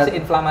 Karena masih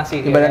inflamasi.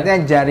 Ibaratnya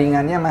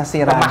jaringannya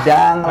masih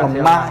radang,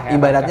 lemah. Ya,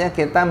 ibaratnya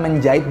kita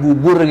menjahit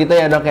bubur gitu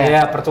ya dok ya?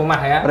 Iya, percuma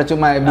ya.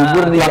 Percuma,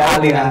 bubur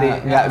dijahit nanti.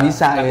 Nggak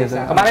bisa gitu.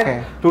 Kemarin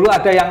dulu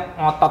ada yang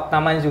ngotot,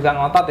 namanya juga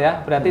ngotot ya.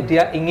 Berarti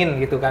dia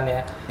ingin gitu kan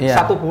ya.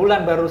 1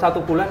 bulan, baru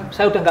 1 bulan,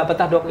 saya udah nggak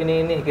betah dok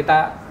ini.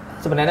 Kita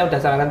sebenarnya udah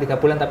sarankan 3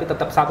 bulan, tapi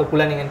tetap 1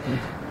 bulan ingin.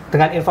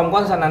 Dengan inform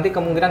konsen nanti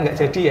kemungkinan nggak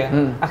jadi ya.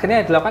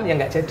 Akhirnya dilakukan ya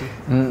nggak jadi.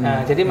 Nah,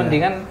 jadi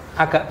mendingan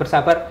agak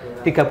bersabar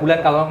 3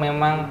 bulan kalau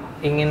memang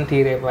ingin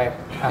direpair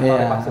atau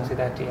rekonstruksi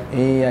tadi.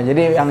 Iya,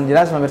 jadi yang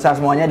jelas pemirsa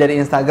semuanya dari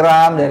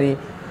Instagram, dari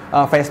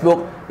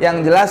Facebook,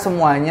 yang jelas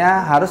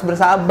semuanya harus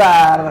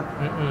bersabar.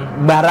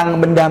 Barang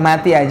benda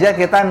mati aja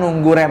kita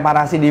nunggu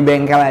reparasi di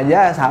bengkel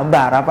aja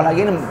sabar,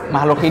 apalagi ini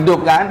makhluk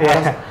hidup kan.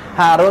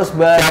 Harus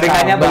bersabar.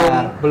 Jaringannya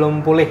belum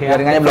pulih ya.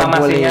 Jaringannya belum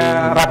pulih.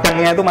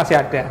 Radangnya itu masih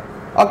ada.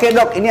 Oke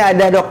dok, ini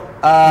ada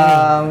dok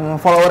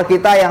follower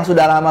kita yang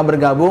sudah lama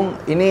bergabung.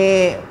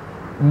 Ini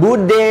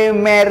Bude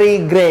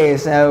Mary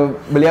Grace.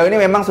 Beliau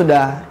ini memang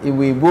sudah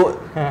ibu-ibu,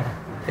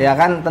 ya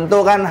kan.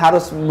 Tentu kan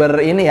harus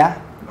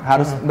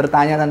harus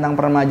bertanya tentang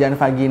peremajaan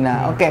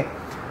vagina. Oke,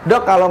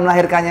 dok, kalau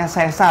melahirkannya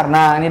sesar,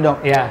 nah ini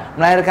dok,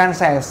 melahirkan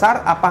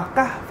sesar,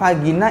 apakah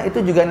vagina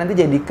itu juga nanti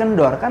jadi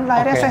kendor? Kan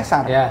lahirnya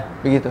sesar,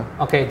 begitu.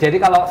 Oke, jadi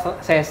kalau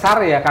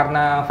sesar ya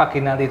karena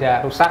vagina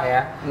tidak rusak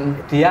ya,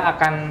 dia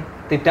akan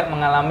tidak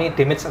mengalami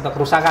damage atau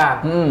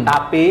kerusakan.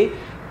 Tapi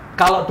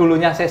kalau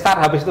dulunya sesar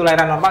habis itu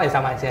lahiran normal ya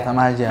sama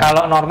aja.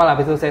 Kalau normal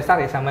habis itu sesar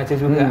ya sama aja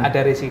juga, ada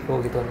risiko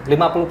gitu.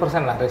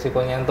 50% lah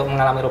risikonya untuk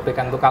mengalami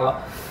robekan itu kalau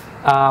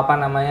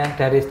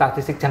dari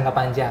statistik jangka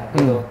panjang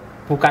gitu.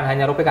 Bukan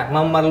hanya robekan,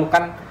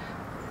 memerlukan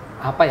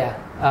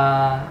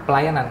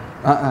pelayanan.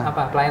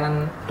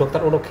 Pelayanan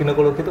dokter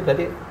uroginekologi itu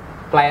berarti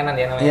pelayanan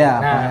ya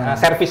namanya.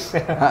 Servis.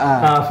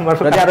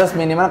 Berarti harus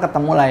minimal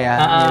ketemu lah ya.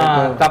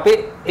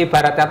 Tapi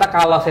ibarat kata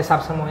kalau sesar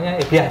semuanya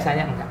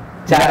biasanya enggak.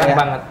 Jarang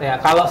banget ya.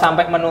 Kalau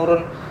sampai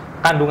menurun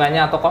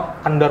kandungannya atau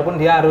kendor pun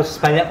dia harus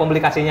banyak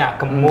komplikasinya,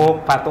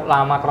 gemuk, batuk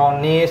lama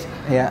kronis,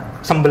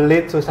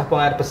 sembelit, susah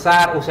buang air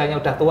besar,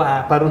 usianya udah tua,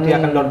 baru dia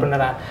kendor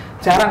beneran.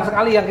 Jarang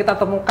sekali yang kita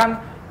temukan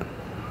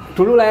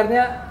dulu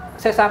lahirnya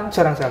sesar,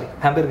 jarang sekali,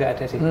 hampir nggak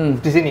ada sih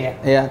di sini ya.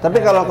 Iya, tapi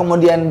kalau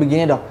kemudian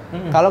begini dok,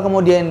 kalau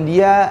kemudian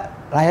dia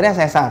lahirnya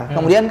sesar,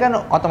 kemudian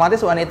kan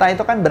otomatis wanita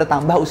itu kan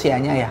bertambah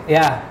usianya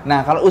ya.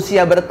 Nah kalau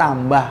usia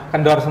bertambah,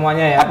 kendor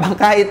semuanya ya.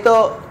 Apakah itu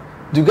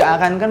juga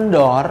akan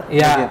kendor?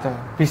 Ya, gitu.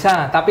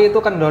 Bisa, tapi itu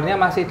kendornya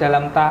masih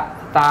dalam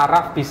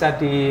taraf bisa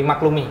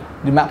dimaklumi.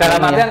 Dalam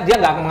artian dia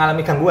nggak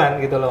mengalami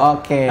gangguan gitu loh.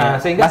 Nah,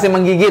 sehingga masih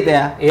menggigit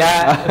ya?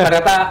 Iya,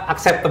 ternyata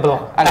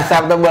acceptable.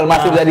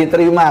 Masih bisa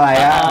diterima lah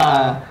ya.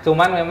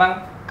 Cuman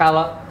memang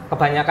kalau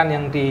kebanyakan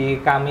yang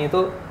di kami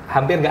itu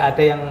hampir nggak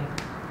ada yang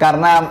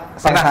Karena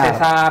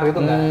sesar itu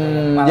enggak.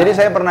 Jadi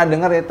saya pernah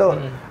dengar itu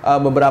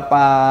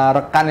beberapa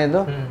rekan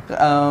itu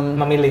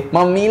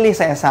memilih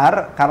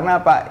sesar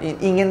karena apa?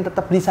 Ingin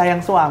tetap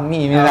disayang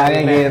suami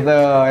misalnya gitu.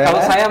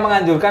 Kalau saya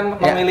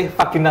menganjurkan memilih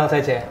vaginal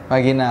saja.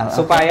 Vaginal.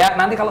 Supaya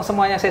nanti kalau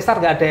semuanya sesar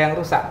nggak ada yang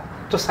rusak.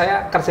 Terus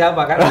saya kerja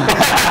apa kan?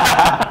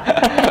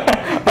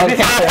 Jadi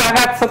saya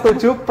sangat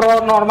setuju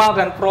pro normal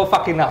dan pro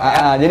vaginal.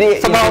 Jadi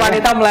semua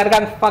wanita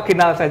melahirkan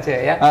vaginal saja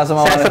ya.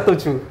 Saya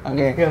setuju.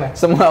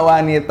 Semua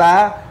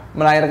wanita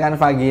melahirkan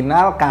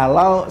vaginal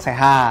kalau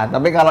sehat.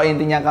 Tapi kalau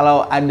intinya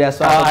kalau ada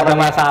suatu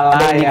masalah,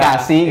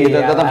 indikasi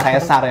gitu, tetap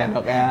sesar ya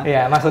dok ya.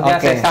 Iya,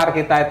 maksudnya sesar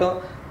kita itu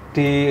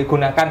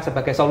digunakan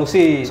sebagai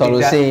solusi.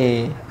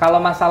 Kalau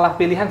masalah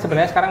pilihan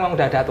sebenarnya sekarang memang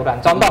udah ada aturan.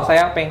 Contoh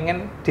saya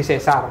pengen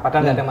disesar,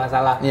 padahal nggak ada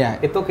masalah.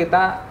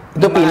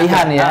 Itu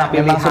pilihan ya.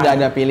 Memang sudah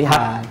ada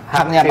pilihan.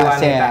 Haknya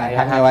pasien,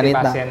 haknya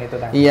wanita.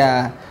 Iya.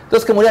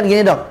 Terus kemudian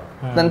gini dok,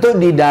 tentu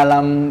di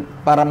dalam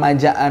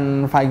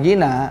peremajaan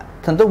vagina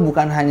tentu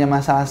bukan hanya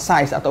masalah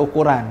size atau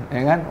ukuran,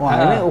 ya kan? Wah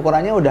ini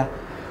ukurannya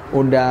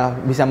udah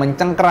bisa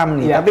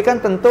mencengkeram nih. Tapi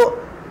kan tentu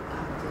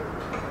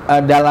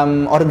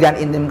dalam organ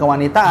intim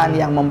kewanitaan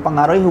yang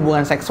mempengaruhi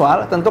hubungan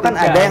seksual, tentu kan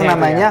ada yang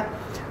namanya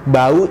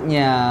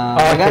baunya,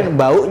 kan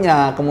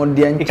baunya,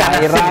 kemudian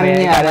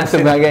cairannya dan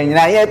sebagainya.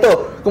 Nah ya itu,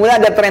 kemudian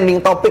ada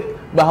trending topik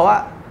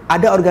bahwa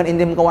ada organ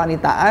intim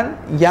kewanitaan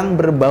yang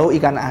berbau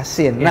ikan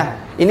asin. Nah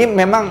ini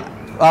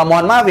memang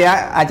mohon maaf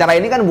ya, acara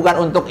ini kan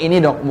bukan untuk ini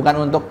dok,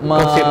 bukan untuk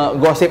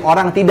gosip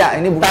orang, tidak,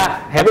 ini bukan,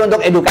 tapi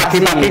untuk edukasi.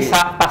 Pagi-pagi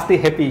pasti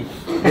happy.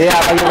 Iya,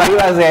 pagi-pagi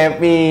pasti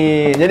happy.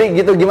 Jadi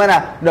gitu,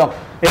 gimana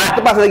dok?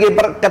 Itu pas lagi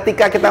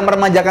ketika kita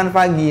meremajakan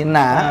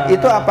vagina,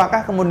 itu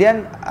apakah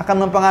kemudian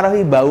akan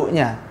mempengaruhi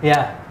baunya?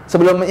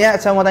 Sebelumnya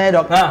saya mau tanya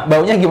dok,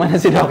 baunya gimana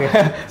sih dok?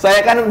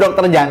 Saya kan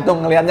dokter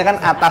jantung, ngelihatnya kan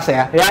atas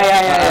ya.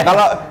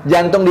 Kalau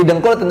jantung di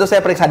dengkul tentu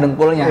saya periksa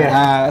dengkulnya.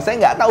 Nah, saya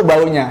nggak tahu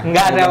baunya.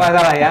 Nggak ada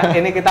masalah ya,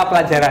 ini kita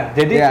pelajaran.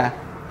 Jadi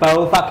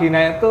bau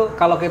vagina itu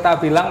kalau kita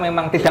bilang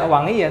memang tidak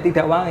wangi ya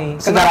tidak wangi.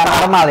 Secara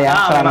normal ya.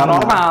 Secara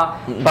normal.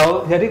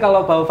 Jadi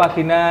kalau bau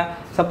vagina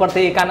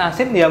seperti ikan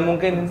asin ya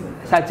mungkin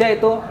saja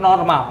itu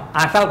normal,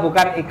 asal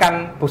bukan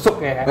ikan busuk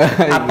ya,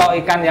 atau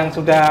ikan yang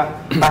sudah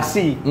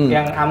basi,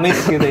 yang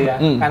amis gitu ya.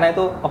 Karena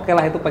itu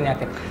lah, itu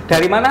penyakit.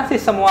 Dari mana sih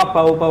semua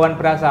bau-bauan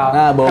berasal?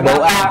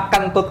 Kenapa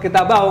kentut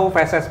kita bau,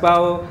 feses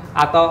bau,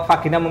 atau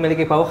vagina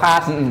memiliki bau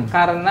khas?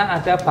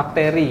 Karena ada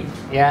bakteri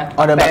ya.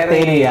 Ada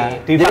bakteri ya.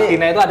 Di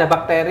vagina itu ada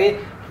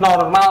bakteri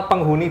normal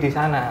penghuni di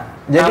sana.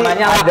 Jadi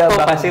namanya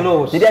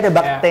lactobacillus. Jadi ada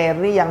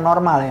bakteri yang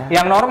normal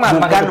ya. Yang normal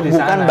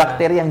bukan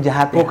bakteri yang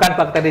jahat ya. Bukan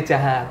bakteri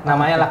jahat.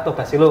 Namanya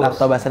lactobacillus.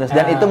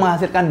 Dan itu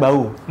menghasilkan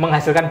bau.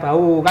 Menghasilkan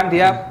bau kan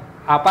dia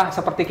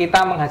seperti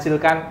kita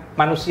menghasilkan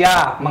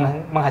manusia,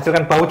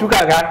 menghasilkan bau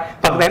juga kan.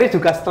 Bakteri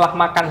juga setelah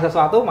makan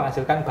sesuatu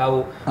menghasilkan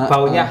bau.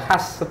 Baunya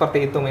khas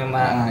seperti itu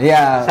memang.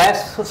 Saya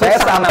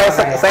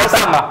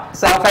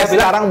sampai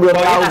sekarang belum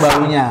tahu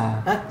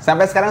baunya.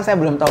 Sampai sekarang saya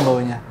belum tahu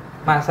baunya.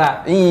 Masa?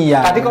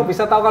 Iya. Tadi kok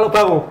bisa tahu kalau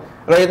bau?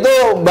 Loh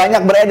itu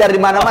banyak beredar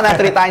di mana-mana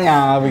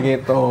ceritanya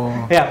begitu.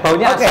 Ya,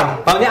 baunya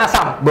asam. Baunya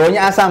asam.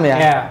 Baunya asam ya?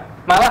 Ya.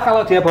 Malah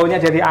kalau dia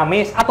baunya jadi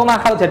amis atau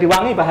malah kalau jadi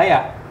wangi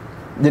bahaya.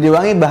 Jadi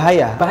wangi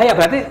bahaya? Bahaya,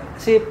 berarti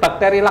si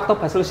bakteri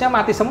lactobacillusnya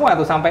mati semua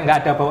tuh sampai nggak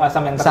ada bau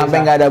asam yang tersisa. Sampai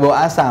nggak ada bau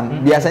asam.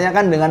 Biasanya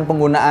kan dengan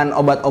penggunaan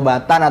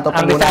obat-obatan atau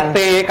penggunaan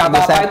antiseptik atau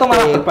apa itu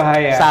malah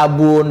berbahaya.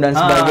 Sabun dan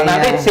sebagainya.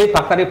 Nanti si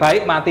bakteri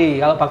baik mati.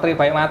 Kalau bakteri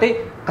baik mati,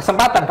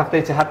 kesempatan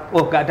bakteri jahat,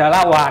 nggak ada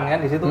lawan kan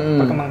di situ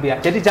berkembang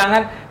biak. Jadi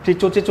jangan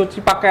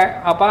dicuci-cuci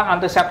pakai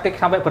antiseptik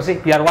sampai bersih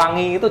biar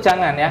wangi, itu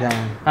jangan ya.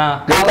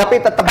 Nah,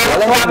 tapi tetap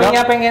boleh.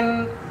 Suaminya pengen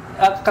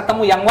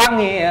ketemu yang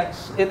wangi ya,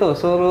 itu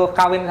suruh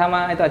kawin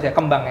sama itu aja,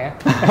 kembang ya.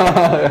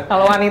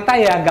 Kalau wanita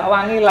ya nggak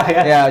wangi lah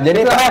ya.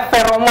 Jadi itu namanya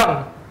feromon.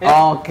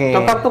 Ya.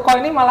 Dokter Tuko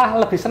ini malah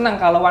lebih senang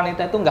kalau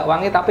wanita itu nggak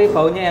wangi tapi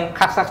baunya yang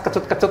khas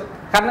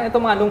kecut-kecut karena itu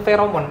mengandung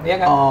feromon,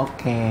 ya kan?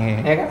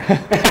 Ya kan?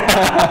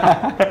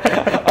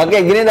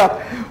 Gini dok,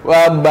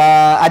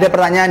 ada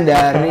pertanyaan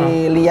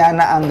dari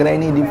Liana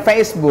Anggraini di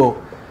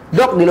Facebook.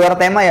 Dok, di luar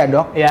tema ya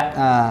dok? Iya.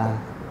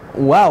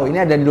 Wow,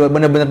 ini ada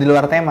benar-benar di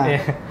luar tema.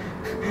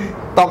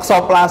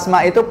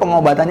 Toksoplasma itu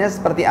pengobatannya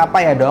seperti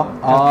apa ya dok?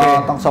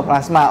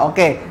 Toksoplasma.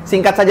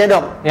 Singkat saja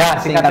dok. Ya,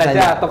 singkat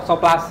saja.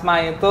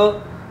 Toksoplasma itu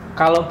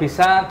kalau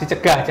bisa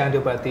dicegah, jangan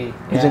diobati.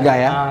 Dicegah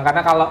ya?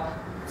 Karena kalau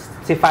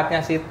sifatnya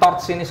si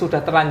torts ini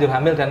sudah terlanjur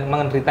hamil dan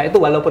menderita itu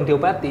walaupun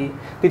diobati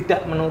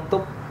tidak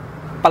menutup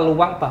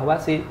peluang bahwa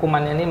si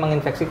kumannya ini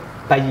menginfeksi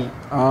bayi.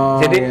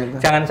 Jadi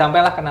jangan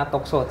sampailah kena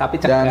tokso, tapi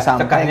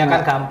cegahnya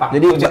kan gampang.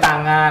 Jadi cuci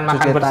tangan,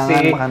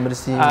 makan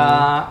bersih.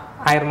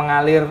 Air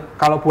mengalir,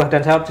 kalau buah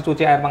dan sayur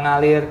dicuci air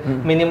mengalir,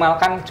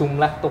 minimalkan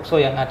jumlah tokso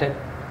yang ada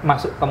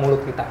masuk ke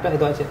mulut kita.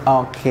 Itu aja.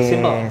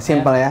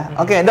 Simple ya.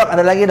 Dok,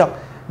 ada lagi dok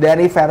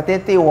dari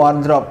Fertility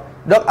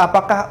Wardrobe. Dok,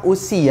 apakah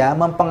usia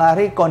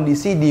mempengaruhi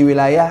kondisi di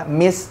wilayah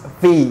Miss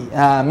V?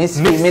 Miss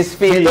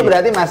V itu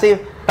berarti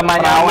masih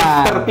temannya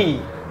Mr. P.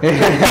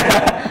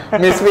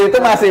 Miss V itu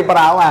masih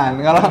perawan.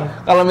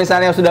 Kalau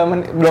misalnya sudah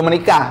belum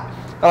menikah.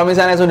 Kalau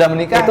misalnya sudah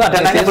menikah, itu ada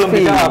nanya belum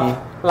dijawab.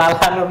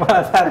 Lala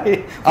Nurmalasari.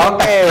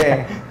 Oke.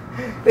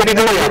 Ini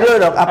dulu ya. Dulu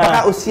dok,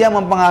 apakah usia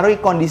mempengaruhi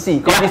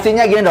kondisi?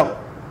 Kondisinya gini dok,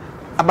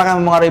 apakah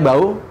mempengaruhi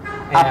bau?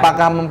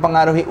 Apakah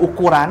mempengaruhi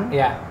ukuran?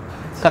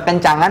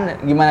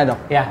 Kekencangan gimana dok?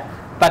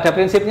 Pada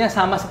prinsipnya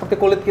sama seperti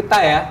kulit kita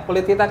ya.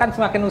 Kulit kita kan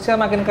semakin usia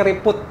makin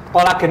keriput,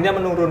 kolagennya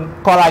menurun.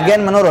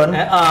 Kolagen menurun?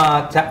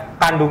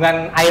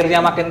 Kandungan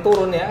airnya makin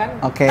turun ya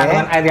kan.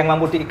 Kandungan air yang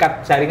mampu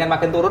diikat jaringan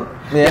makin turun,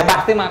 ya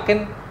pasti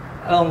makin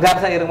longgar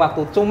seiring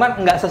waktu.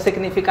 Cuman nggak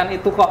sesignifikan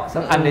itu kok.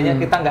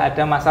 Seandainya kita nggak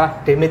ada masalah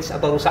damage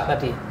atau rusak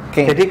tadi.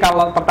 Jadi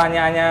kalau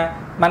pertanyaannya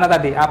mana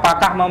tadi?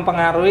 Apakah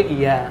mempengaruhi?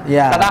 Iya.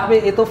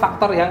 Tetapi itu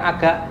faktor yang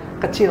agak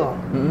kecil,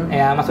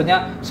 ya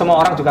maksudnya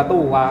semua orang juga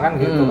tua kan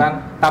gitu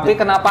kan. Tapi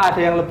kenapa ada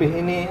yang lebih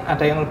ini,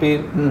 ada yang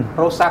lebih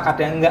rusak, ada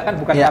yang enggak kan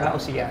bukan karena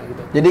usia gitu.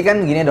 Jadi kan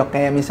gini dok,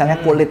 kayak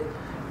misalnya kulit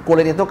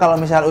itu kalau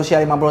misalnya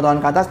usia 50 tahun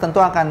ke atas tentu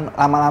akan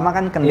lama-lama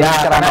kan kendor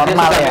secara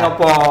normal ya.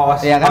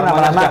 Iya kan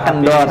lama-lama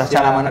kendor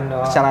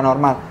secara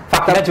normal.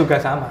 Faktornya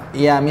juga sama.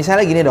 Iya,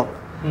 misalnya gini dok,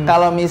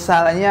 kalau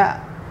misalnya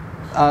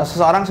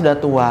seseorang sudah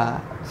tua,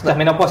 sudah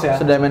menopause ya,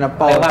 sudah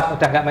menopause, lewat,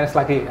 udah nggak menopause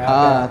lagi.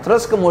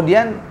 Terus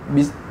kemudian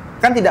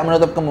kan tidak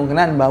menutup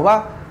kemungkinan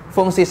bahwa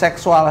fungsi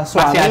seksual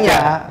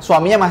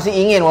suaminya masih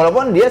ingin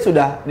walaupun dia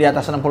sudah di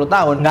atas 60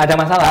 tahun. Nggak ada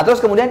masalah. Nah,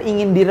 terus kemudian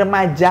ingin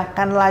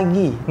diremajakan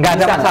lagi.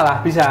 Nggak ada masalah,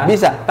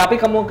 bisa. Tapi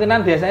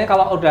kemungkinan biasanya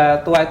kalau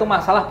udah tua itu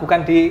masalah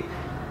bukan di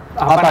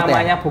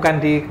bukan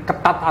di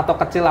ketat atau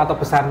kecil atau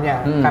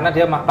besarnya, karena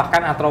dia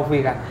bahkan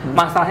atrofi kan.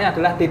 Masalahnya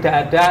adalah tidak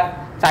ada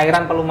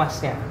cairan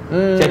pelumasnya.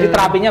 Jadi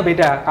terapinya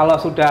beda. Kalau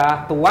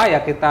sudah tua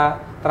ya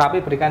kita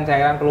terapi berikan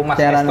cairan pelumas,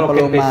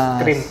 estrogen based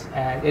cream.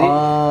 Jadi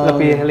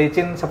lebih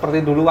licin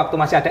seperti dulu waktu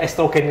masih ada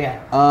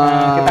estrogennya.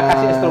 Kita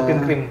kasih estrogen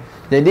cream.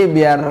 Jadi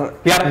biar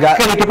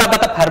kehidupan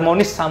tetap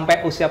harmonis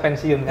sampai usia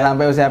pensiun kan?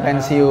 Sampai usia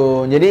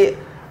pensiun. Jadi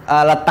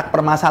letak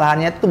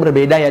permasalahannya itu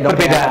berbeda ya dok.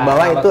 Berbeda.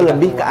 Bahwa itu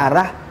lebih ke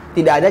arah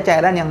tidak ada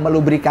cairan yang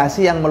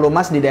melubrikasi, yang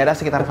melumas di daerah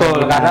sekitar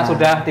vagina. Karena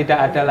sudah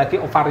tidak ada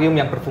lagi ovarium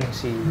yang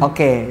berfungsi.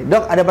 Oke,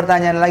 dok ada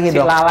pertanyaan lagi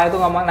dok. Si Lala itu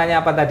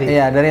nanya apa tadi?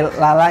 Iya, dari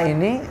Lala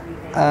ini.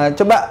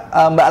 Coba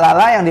Mbak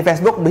Lala yang di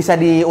Facebook bisa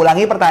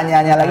diulangi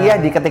pertanyaannya lagi ya,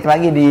 diketik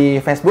lagi di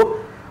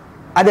Facebook.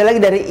 Ada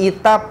lagi dari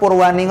Ita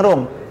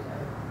Purwaningrum.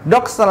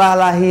 Dok, setelah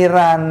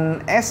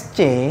lahiran SC,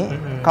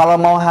 kalau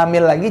mau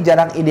hamil lagi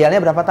jarak idealnya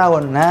berapa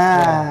tahun?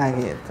 Nah,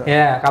 gitu.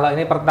 Ya, kalau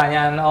ini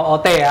pertanyaan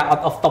OOT ya,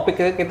 out of topic,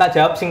 kita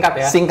jawab singkat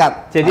ya.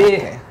 Singkat.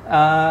 Jadi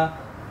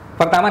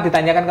pertama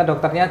ditanyakan ke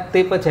dokternya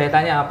tipe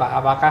jahitannya apa?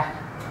 Apakah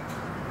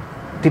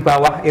di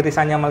bawah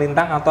irisannya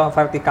melintang atau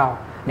vertikal?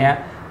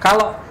 Ya.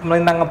 Kalau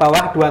melintang ke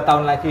bawah 2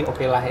 tahun lagi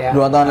oke lah ya.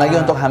 2 tahun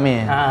lagi untuk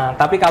hamil.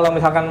 Tapi kalau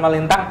misalkan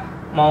melintang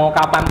mau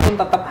kapanpun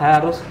tetap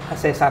harus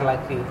sesar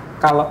lagi.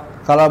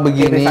 Kalau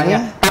begini,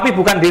 tapi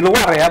bukan di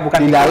luar ya,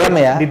 bukan di dalam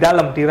ya. Di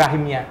dalam, di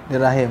rahimnya. Di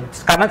rahim.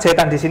 Karena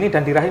jahitan di sini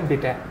dan di rahim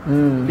beda.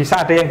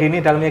 Bisa ada yang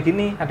gini, dalamnya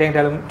gini, ada yang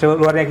dalam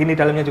luarnya gini,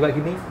 dalamnya juga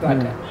gini, itu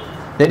ada.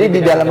 Jadi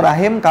di dalam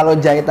rahim kalau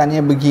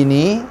jahitannya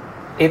begini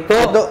itu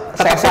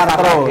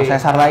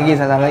sesar lagi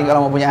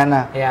kalau mau punya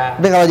anak.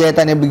 Tapi kalau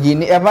jahitannya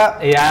begini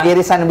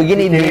irisan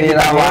begini di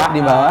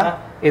bawah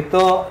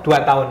itu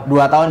 2 tahun. 2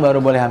 tahun baru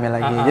boleh hamil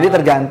lagi. Jadi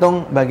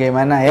tergantung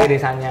bagaimana ya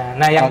irisannya.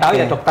 Nah, yang tahu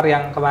ya dokter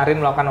yang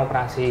kemarin melakukan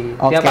operasi.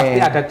 Dia pasti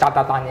ada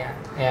catatannya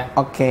ya.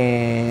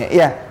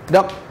 Iya,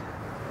 Dok.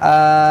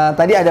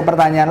 Tadi ada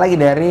pertanyaan lagi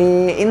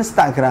dari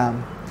Instagram.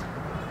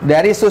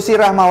 Dari Susi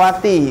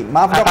Rahmawati.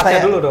 Maaf dok,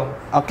 saya dulu dong.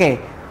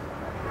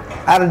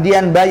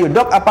 Ardian Bayu,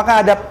 dok,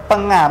 apakah ada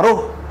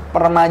pengaruh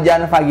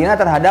peremajaan vagina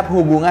terhadap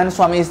hubungan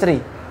suami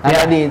istri?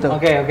 Tadi itu.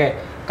 Oke.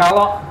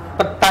 Kalau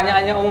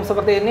pertanyaannya umum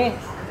seperti ini,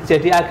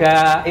 jadi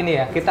agak ini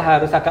ya, kita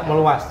harus agak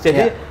meluas.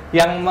 Jadi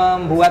yang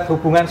membuat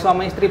hubungan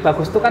suami istri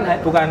bagus itu kan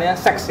bukannya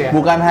seks ya,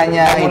 bukan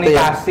hanya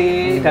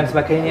komunikasi dan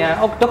sebagainya.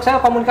 Oh dok,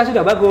 saya komunikasi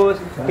udah bagus,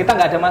 kita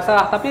nggak ada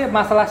masalah. Tapi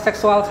masalah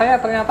seksual saya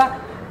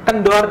ternyata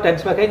kendor dan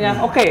sebagainya.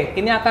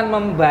 Ini akan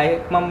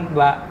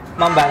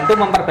membantu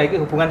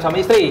memperbaiki hubungan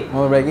suami istri.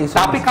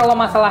 Tapi kalau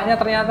masalahnya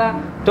ternyata,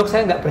 dok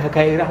saya nggak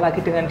bergairah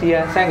lagi dengan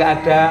dia, saya nggak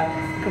ada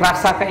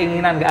rasa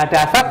keinginan, nggak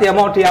ada hasrat, ya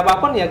mau dia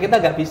apapun ya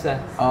kita nggak bisa.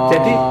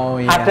 Jadi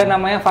ada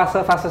namanya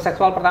fase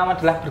seksual pertama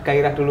adalah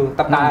bergairah dulu,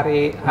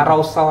 tertarik,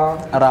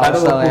 arousal, baru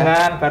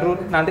hubungan, baru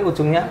nanti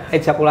ujungnya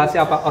ejakulasi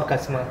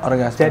orgasme.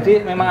 Jadi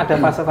memang ada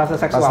fase-fase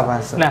seksual.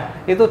 Nah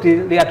itu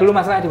dilihat dulu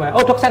masalahnya di mana.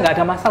 Oh dok, saya nggak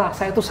ada masalah,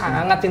 saya itu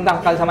sangat cinta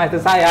sekali sama istri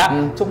saya,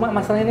 cuma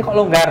masalahnya ini kok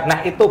longgar. Nah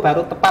itu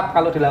baru tepat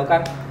kalau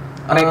dilakukan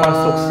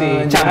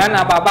rekonstruksi.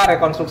 Jangan apa-apa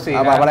rekonstruksi.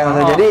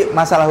 Jadi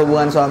masalah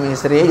hubungan suami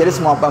istri. Jadi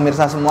semua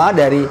pemirsa semua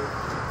dari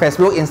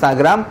Facebook,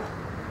 Instagram,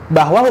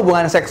 bahwa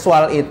hubungan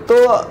seksual itu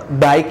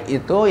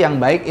yang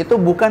baik itu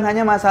bukan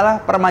hanya masalah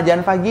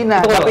peremajaan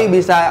vagina, tapi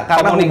bisa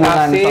karena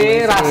hubungan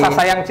komunikasi, rasa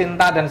sayang,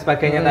 cinta dan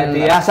sebagainya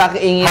tadi ya. Rasa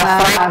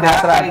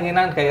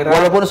keinginan, gairah.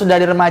 Walaupun sudah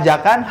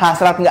diremajakan,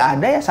 hasrat nggak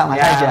ada ya sama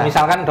saja.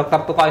 Misalkan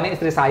dokter Tuko ini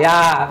istri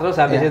saya, terus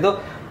habis itu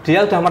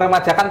dia udah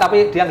meremajakan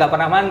tapi dia nggak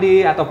pernah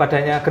mandi atau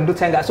badannya gendut,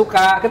 saya nggak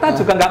suka. Kita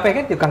juga nggak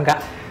pengen, juga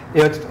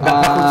Ya nggak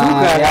bagus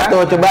juga ya kan.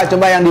 Tuh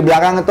coba yang di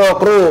belakang itu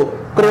kru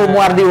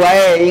Moewardi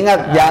WAE,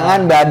 ingat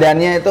jangan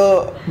badannya itu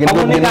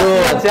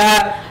gendut-gendut aja.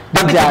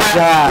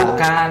 Dijaga.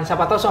 Bukan,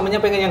 siapa tahu suaminya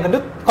pengen yang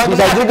gendut.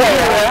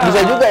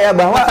 Bisa juga ya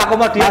bahwa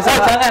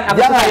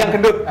jangan yang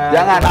gendut.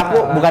 Jangan, aku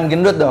bukan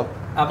gendut dok.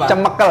 Apa?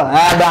 Cemekel.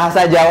 Nah,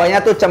 bahasa Jawanya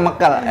tuh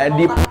cemekel.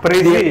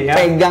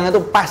 Dipegang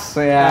itu pas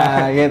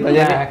ya gitu.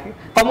 Jadi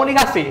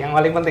komunikasi yang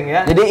paling penting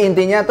ya. Jadi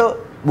intinya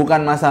tuh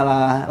bukan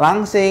masalah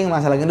langsing,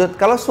 masalah gendut.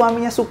 Kalau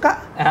suaminya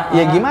suka,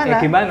 ya gimana?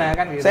 Ya gimana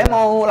kan gitu. Saya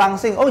mau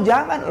langsing. Oh,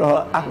 jangan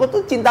loh. Aku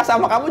tuh cinta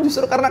sama kamu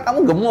justru karena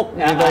kamu gemuk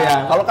gitu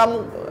ya. Kalau kamu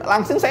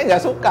langsing saya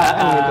nggak suka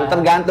kan gitu.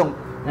 Tergantung.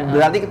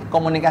 Berarti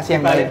komunikasi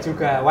yang baik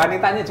juga.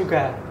 Wanitanya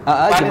juga.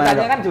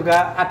 Wanitanya kan juga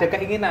ada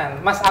keinginan.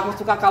 Mas, aku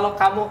suka kalau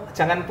kamu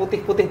jangan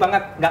putih-putih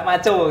banget, nggak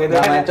maco gitu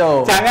kan.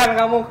 Jangan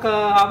kamu ke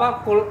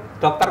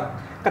dokter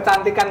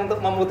kecantikan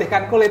untuk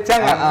memutihkan kulit,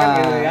 jangan kan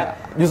gitu ya.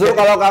 Justru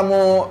kalau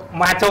kamu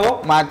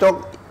maco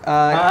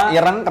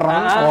ireng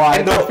keren,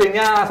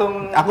 endorfinnya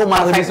langsung aku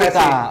malah lebih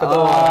suka.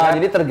 Betul.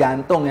 Jadi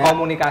tergantung ya.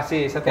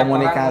 Komunikasi. Setiap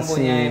orang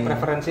mempunyai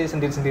preferensi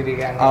sendiri-sendiri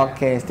kan.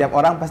 Oke, setiap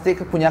orang pasti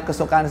punya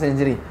kesukaan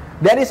sendiri.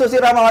 Dari Susi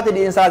Ramawati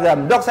di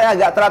Instagram, Dok saya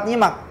agak telat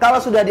nyimak. Kalau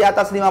sudah di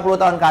atas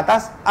 50 tahun ke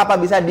atas, apa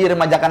bisa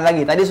diremajakan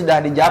lagi? Tadi sudah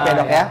dijawab ya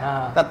Dok ya.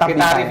 Tetap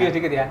kita bisa, review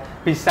dikit ya.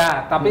 Bisa,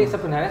 tapi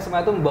sebenarnya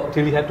semua itu mbok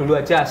dilihat dulu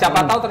aja.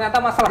 Siapa tahu ternyata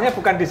masalahnya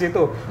bukan di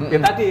situ.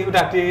 Ya tadi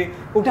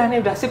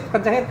udah sip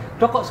kencengin.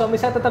 Dok kok suami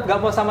saya tetap nggak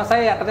mau sama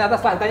saya? Ternyata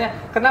setelah ditanya,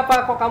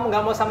 kenapa kok kamu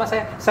nggak mau sama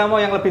saya? Saya mau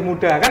yang lebih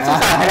muda. Kan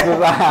susah.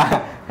 Susah.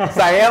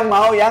 Saya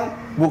mau yang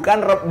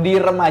bukan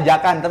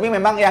diremajakan, tapi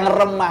memang yang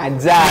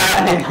remaja.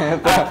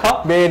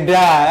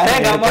 Beda. Saya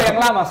nggak mau yang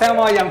lama, saya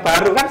mau yang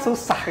baru, kan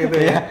susah gitu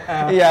ya.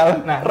 Iya,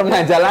 nah,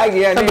 remaja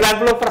lagi ya.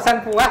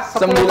 90% puas,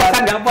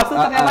 10% nggak puas itu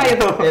ternyata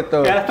itu.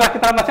 Ya, setelah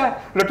kita remaja,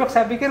 loh Dok,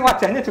 saya pikir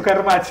wajahnya juga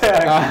remaja.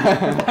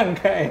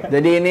 Enggak ya.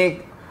 Jadi ini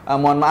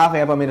mohon maaf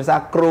ya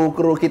pemirsa, kru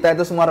kita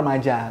itu semua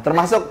remaja,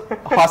 termasuk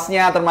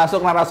hostnya,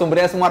 termasuk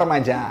narasumbernya semua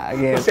remaja.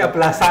 Gitu. Usia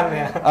belasan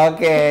ya.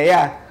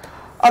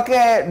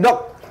 Oke, Dok.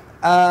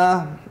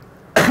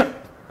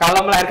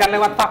 Kalau melahirkan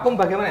lewat vakum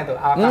bagaimana itu?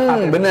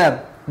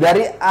 Bener.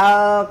 Dari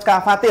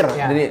Al-Kafatir.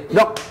 Ya. Jadi,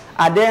 Dok,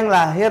 ada yang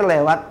lahir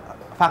lewat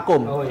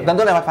vakum.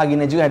 Tentu lewat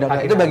vagina juga, Dok.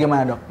 Vagina. Itu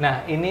bagaimana, Dok?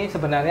 Nah, ini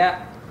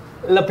sebenarnya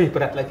lebih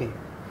berat lagi.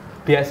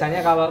 Biasanya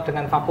kalau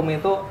dengan vakum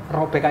itu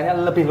robekannya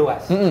lebih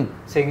luas.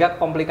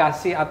 Sehingga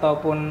komplikasi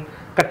ataupun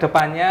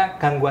kedepannya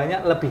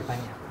gangguannya lebih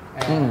banyak.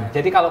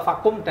 Jadi kalau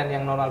vakum dan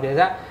yang normal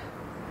biasa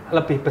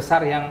lebih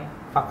besar yang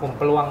vakum,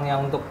 peluangnya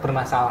untuk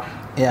bermasalah.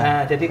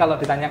 Nah, jadi kalau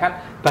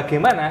ditanyakan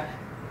bagaimana,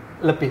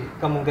 lebih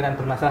kemungkinan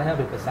bermasalahnya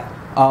lebih besar.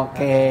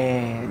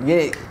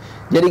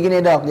 Jadi gini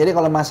Dok, jadi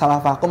kalau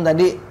masalah vakum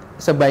tadi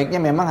sebaiknya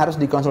memang harus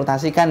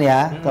dikonsultasikan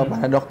ya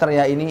kepada dokter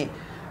ya, ini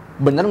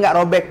bener nggak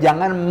robek,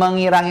 jangan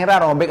mengira-ngira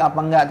robek apa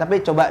enggak,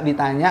 tapi coba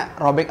ditanya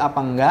robek apa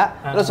enggak,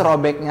 terus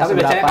robeknya tapi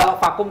seberapa. Biasanya kalau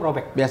vakum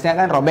robek. Biasanya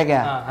kan robek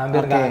ya.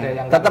 Hampir nggak ada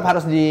yang tetap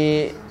harus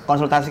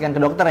dikonsultasikan ke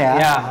dokter ya.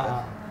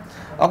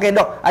 Oke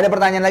Dok, ada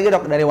pertanyaan lagi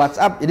Dok dari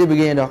WhatsApp. Jadi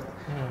begini Dok,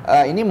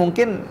 ini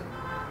mungkin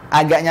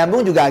agak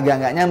nyambung juga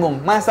agak nggak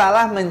nyambung.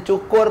 Masalah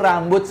mencukur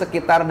rambut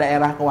sekitar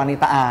daerah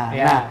kewanitaan.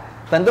 Nah,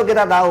 tentu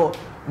kita tahu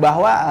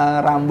bahwa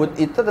rambut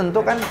itu tentu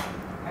kan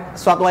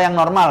suatu yang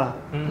normal,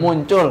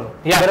 muncul,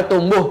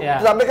 bertumbuh.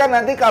 Tapi kan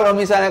nanti kalau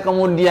misalnya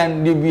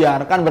kemudian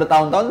dibiarkan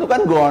bertahun-tahun itu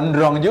kan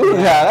gondrong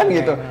juga kan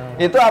gitu.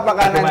 Itu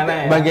apakah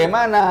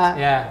bagaimana?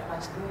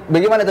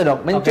 Bagaimana itu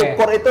Dok?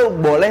 Mencukur itu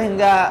boleh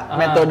nggak?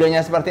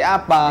 Metodenya seperti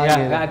apa? Ya,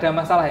 nggak ada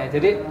masalah ya.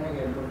 Jadi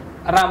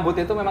rambut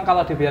itu memang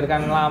kalau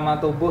dibiarkan lama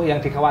tubuh, yang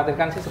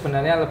dikhawatirkan sih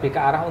sebenarnya lebih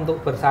ke arah untuk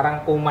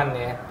bersarang kuman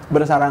ya.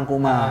 Bersarang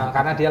kuman.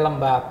 Karena dia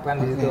lembab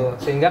kan di situ.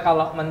 Sehingga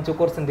kalau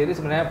mencukur sendiri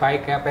sebenarnya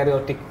baik ya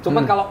periodik.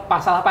 Cuman kalau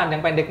masalah panjang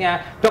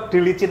pendeknya, Dok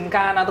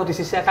dilicinkan atau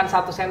disisihkan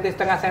 1 cm,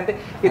 setengah cm,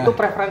 itu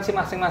preferensi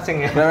masing-masing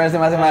ya.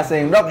 Preferensi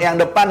masing-masing. Dok yang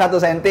depan 1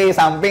 cm,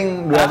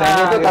 samping 2 cm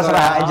itu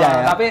terserah aja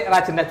ya. Tapi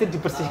rajin-rajin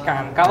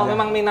dibersihkan. Kalau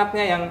memang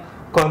minatnya yang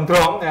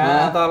gondrong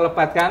ya atau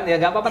lebat kan ya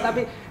nggak apa-apa,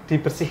 tapi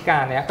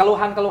dibersihkan ya.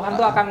 Keluhan-keluhan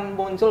itu akan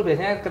muncul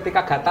biasanya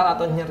ketika gatal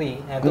atau nyeri.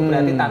 Ya, itu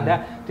berarti tanda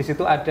di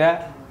situ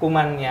ada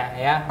kumannya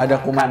ya.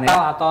 Ada kuman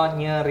gatal atau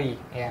nyeri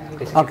ya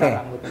di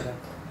sekitar rambut itu.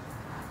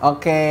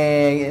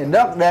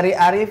 Dok, dari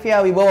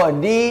Arifia Wibowo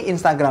di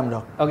Instagram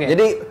Dok.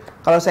 Jadi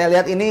kalau saya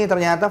lihat ini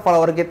ternyata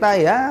follower kita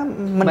ya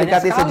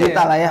mendekati 1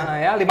 juta lah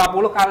ya. 50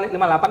 kali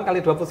 58 kali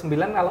 29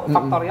 kalau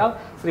faktorial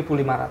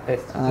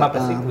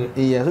 1.500.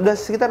 Iya, sudah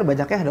sekitar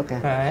banyak ya Dok ya.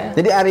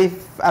 Jadi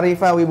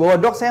Arifia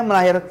Wibowo, Dok saya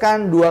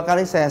melahirkan 2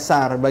 kali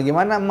sesar.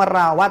 Bagaimana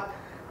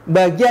merawat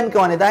bagian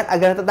kewanitaan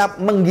agar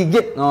tetap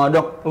menggigit?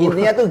 Dok,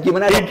 intinya tuh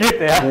gimana Dok? Gigit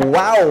ya.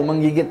 Wow,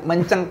 menggigit,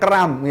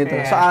 mencengkeram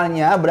gitu.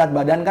 Soalnya berat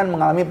badan kan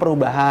mengalami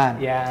perubahan.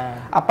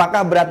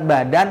 Apakah berat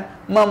badan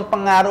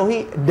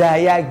mempengaruhi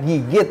daya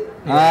gigit?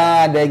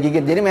 Daya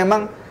gigit. Jadi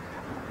memang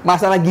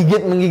masalah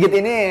menggigit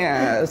ini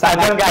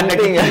sangat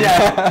penting ya.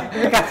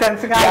 Ini kasihan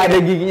sekali. Nggak ada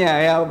giginya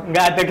ya.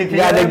 Nggak ada giginya.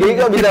 Nggak ada gigi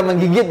kok bisa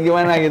menggigit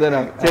gimana gitu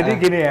Dok? Jadi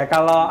gini ya,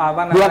 kalau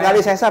apa namanya? 2 kali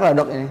sesar lah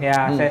Dok ini.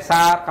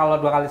 Sesar, kalau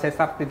 2 kali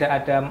sesar tidak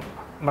ada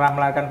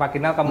melahirkan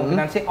vaginal,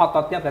 kemungkinan sih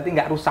ototnya berarti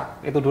nggak rusak,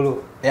 itu dulu.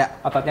 Ya.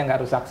 Ototnya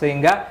nggak rusak,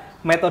 sehingga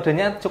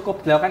metodenya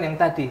cukup dilakukan yang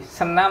tadi,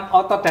 senam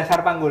otot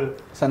dasar panggul.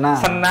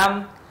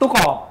 Senam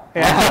Tuko.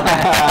 Ya.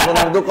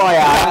 Senam Tuko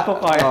ya. Senam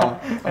Tuko ya.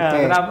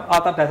 Senam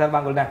otot dasar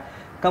panggul. Nah,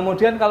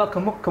 kemudian kalau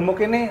gemuk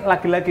ini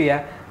lagi-lagi ya,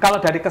 kalau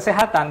dari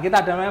kesehatan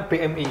kita ada namanya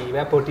BMI,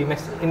 ya, Body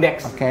Mass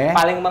Index.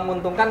 Paling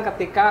menguntungkan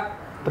ketika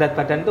berat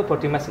badan itu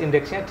body mass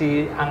index-nya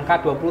di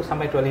angka 20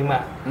 sampai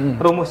 25.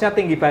 Rumusnya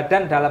tinggi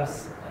badan dalam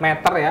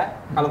meter ya,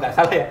 kalau nggak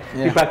salah ya,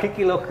 dibagi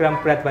kilogram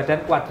berat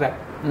badan kuadrat.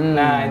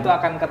 Nah, itu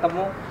akan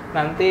ketemu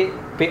nanti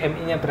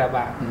BMI-nya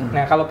berapa.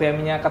 Nah, kalau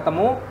BMI-nya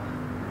ketemu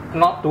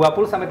 20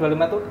 sampai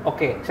 25 itu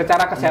oke.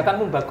 Secara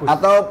kesehatan pun bagus.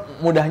 Atau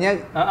mudahnya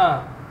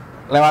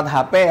lewat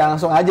HP ya,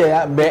 langsung aja ya,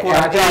 BMI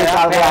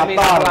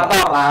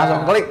kalkulator,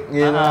 langsung klik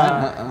gitu.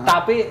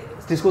 Tapi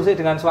diskusi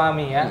dengan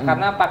suami ya,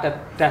 karena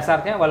pada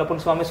dasarnya walaupun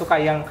suami suka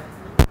yang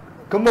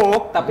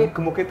gemuk, tapi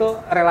gemuk itu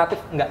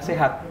relatif nggak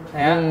sehat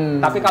ya.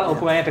 Tapi kalau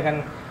hubungannya dengan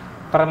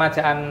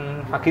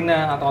peremajaan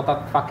vagina atau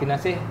otot vagina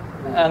sih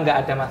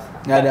nggak ada masalah.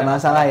 Nggak ada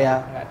masalah ya.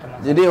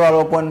 Jadi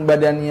walaupun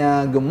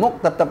badannya gemuk,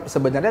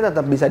 sebenarnya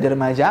tetap bisa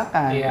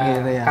diremajakan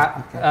gitu ya.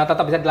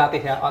 Tetap bisa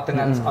dilatih ya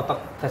dengan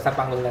otot dasar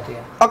panggul tadi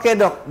ya. Oke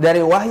dok,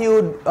 dari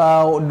Wahyu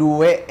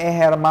WE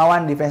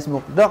Hermawan di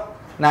Facebook.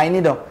 Dok, nah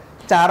ini dok,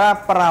 cara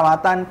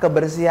perawatan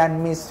kebersihan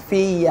Miss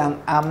V yang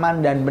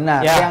aman dan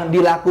benar, yang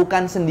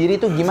dilakukan sendiri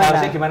itu gimana?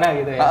 Seharusnya gimana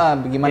gitu ya?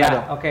 Gimana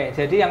dok? Oke,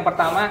 jadi yang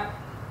pertama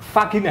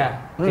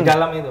vagina di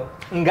dalam itu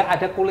nggak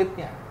ada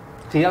kulitnya.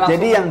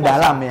 Jadi yang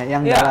dalam ya,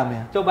 dalam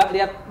ya. Coba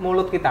lihat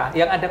mulut kita,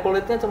 yang ada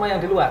kulitnya cuma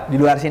yang di luar. Di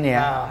luar sini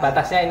ya. Nah,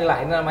 batasnya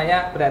inilah, ini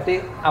namanya berarti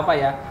apa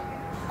ya?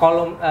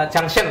 Kolom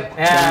junction.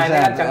 Ya,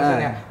 ini kan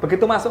junctionnya.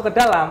 Begitu masuk ke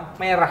dalam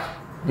merah.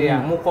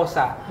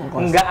 Mukosa.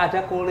 Enggak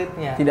ada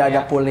kulitnya. Tidak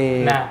ada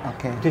kulit. Nah,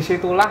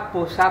 disitulah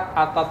pusat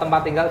atau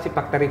tempat tinggal si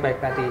bakteri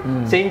baik tadi.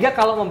 Sehingga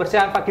kalau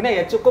membersihkan vagina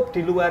ya cukup di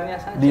luarnya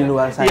saja. Di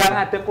luar saja. Yang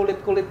ada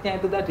kulit-kulitnya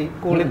itu tadi,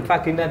 kulit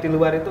vagina di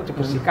luar itu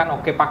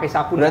dibersihkan. Pakai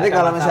sabun. Berarti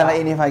kalau misalnya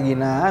ini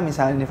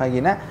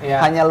vagina,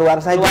 hanya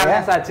luar saja.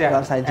 Luarnya saja.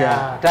 Luar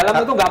saja.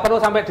 Dalam itu nggak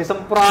perlu sampai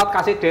disemprot,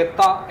 kasih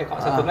detok, kok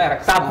sebut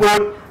merek,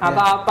 sabun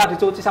atau apa,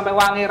 dicuci sampai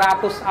wangi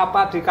ratus,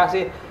 apa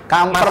dikasih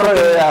kamper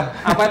ya.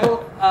 Apa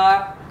itu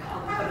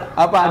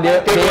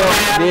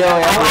Dio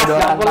ya,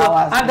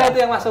 ada itu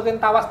yang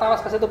masukin tawas-tawas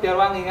ke situ biar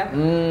wangi kan.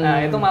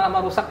 Nah, itu malah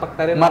merusak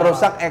bakteri,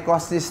 merusak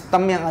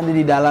ekosistem yang ada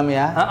di dalam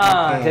ya.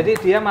 Jadi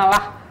dia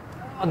malah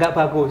nggak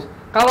bagus.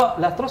 Kalau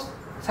terus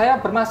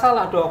saya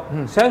bermasalah dok,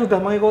 saya sudah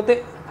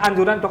mengikuti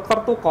anjuran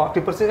dokter Tuko,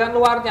 dibersihkan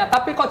luarnya,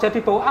 tapi kok jadi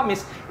bau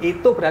amis,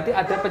 itu berarti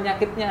ada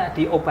penyakitnya,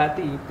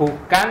 diobati,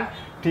 bukan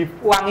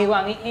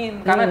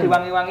diwangi-wangiin. Karena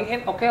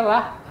diwangi-wangiin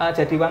lah,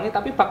 jadi wangi,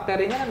 tapi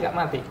bakterinya kan nggak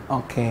mati.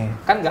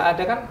 Kan nggak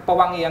ada kan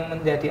pewangi yang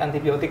menjadi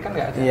antibiotik, kan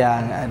nggak ada. Iya,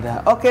 nggak ada.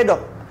 Oke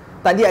dok,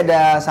 tadi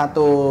ada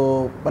satu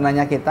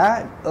penanya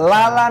kita,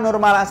 Lala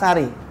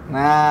Nurmalasari.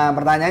 Nah,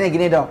 pertanyaannya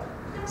gini dok,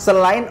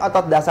 selain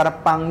otot dasar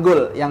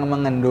panggul yang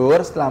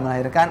mengendur setelah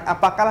melahirkan,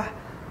 apakah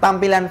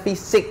tampilan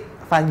fisik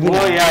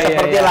vagina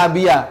seperti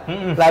labia?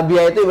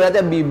 Labia itu berarti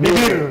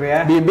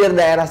bibir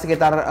daerah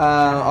sekitar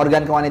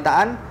organ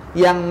kewanitaan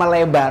yang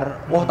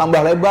melebar.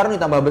 Tambah lebar nih,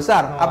 tambah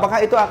besar.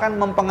 Apakah itu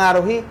akan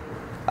mempengaruhi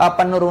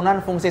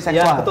penurunan fungsi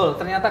seksual? Ya betul.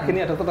 Ternyata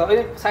gini ya dokter.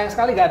 Ini sayang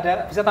sekali nggak ada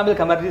bisa tampil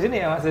gambar di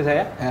sini ya mas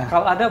saya.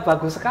 Kalau ada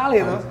bagus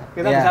sekali tuh.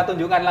 Kita bisa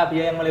tunjukkan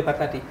labia yang melebar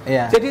tadi.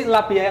 Jadi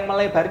labia yang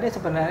melebar ini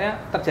sebenarnya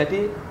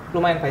terjadi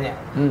lumayan banyak.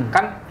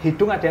 Kan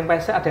hidung ada yang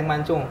pesek, ada yang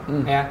mancung.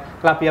 Ya,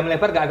 labia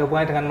melebar nggak ada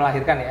hubungannya dengan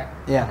melahirkan ya.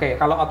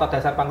 Kalau otot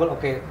dasar panggul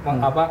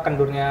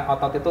kendurnya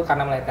otot itu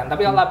karena melahirkan.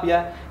 Tapi kalau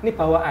labia ini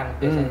bawaan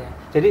biasanya.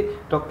 Jadi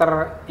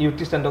dokter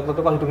Yudhistya dan dokter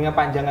Tuko hidungnya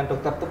panjangan,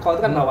 dokter Tuko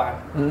itu kan bawaan.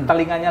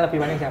 Telinganya lebih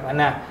banyak siapa.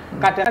 Nah,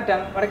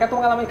 kadang-kadang mereka tuh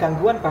mengalami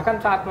gangguan bahkan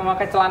saat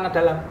memakai celana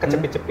dalam,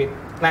 kejepit-jepit.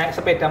 Naik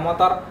sepeda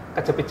motor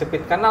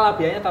kejepit-jepit karena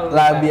labianya terlalu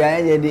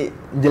labianya jadi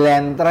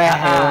jelentreh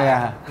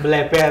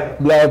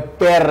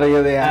bleber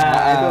gitu ya.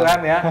 Itu kan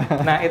ya.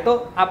 Nah, itu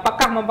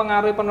apakah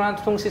mempengaruhi penurunan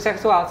fungsi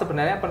seksual?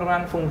 Sebenarnya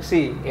penurunan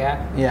fungsi ya.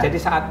 Jadi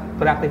saat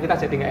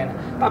beraktivitas jadi nggak enak.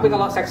 Tapi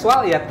kalau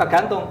seksual ya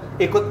tergantung,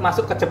 ikut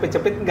masuk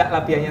kejepit-jepit nggak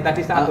labianya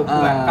tadi saat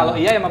hubungan. Kalau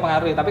iya ya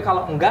mempengaruhi, tapi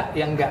kalau enggak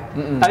ya enggak.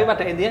 Tapi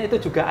pada intinya itu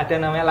juga ada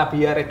namanya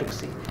labia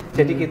reduksi.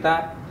 Jadi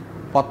kita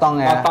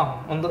potong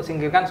untuk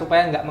singkirkan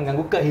supaya nggak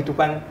mengganggu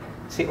kehidupan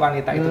si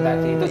wanita itu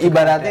tadi. Itu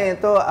ibaratnya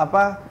itu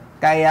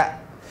kayak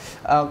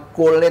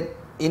kulit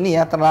ini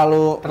ya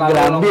terlalu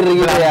gelambir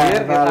gitu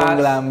ya, terlalu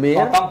gelambir,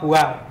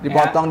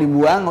 dipotong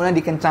dibuang, kemudian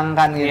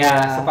dikencangkan gitu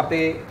ya.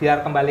 Seperti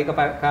biar kembali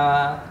ke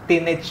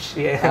teenage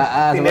ya.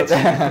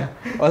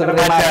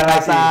 Seperti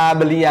rasa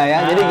belia ya.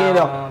 Jadi gini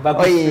dok.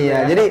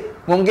 Jadi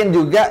mungkin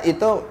juga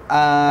itu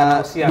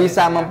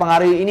bisa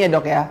mempengaruhi ini ya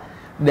dok ya,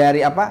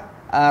 dari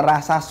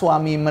rasa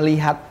suami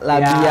melihat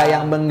labia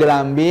yang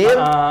menggelambir,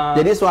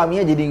 jadi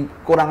suaminya jadi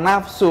kurang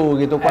nafsu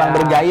gitu, kurang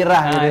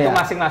bergairah gitu ya. Itu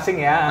masing-masing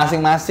ya.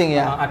 Masing-masing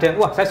ya. Ada yang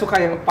saya suka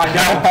yang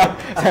panjang,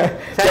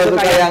 saya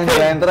suka yang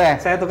jelentreh,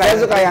 saya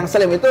suka yang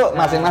slim, itu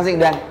masing-masing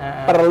dan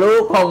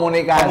perlu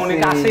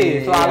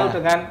komunikasi selalu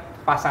dengan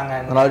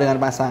pasangan. Terlalu dengan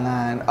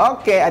pasangan.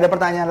 Oke, ada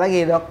pertanyaan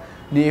lagi dok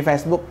di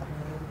Facebook.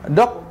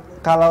 Dok,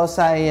 kalau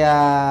saya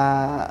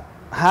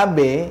HB,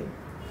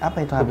 apa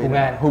itu HB?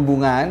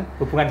 Hubungan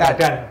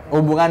badan.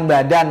 Hubungan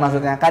badan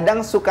maksudnya.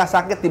 Kadang suka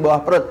sakit di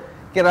bawah perut.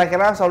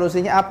 Kira-kira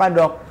solusinya apa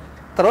dok?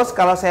 Terus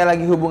kalau saya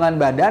lagi hubungan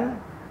badan,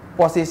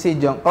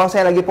 kalau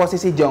saya lagi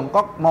posisi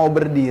jongkok mau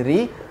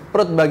berdiri,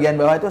 perut bagian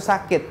bawah itu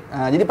sakit.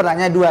 Nah, jadi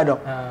pertanyaan dua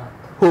dok.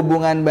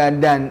 Hubungan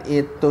badan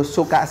itu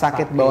suka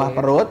sakit bawah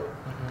perut.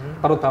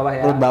 Perut bawah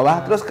ya. Perut bawah.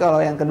 Terus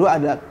kalau yang kedua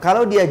adalah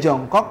kalau dia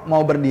jongkok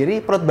mau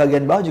berdiri, perut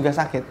bagian bawah juga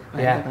sakit.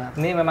 Ya,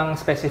 ini memang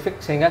spesifik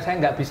sehingga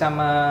saya nggak bisa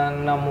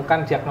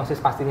menemukan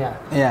diagnosis pastinya.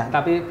 Ya.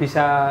 Tapi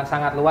bisa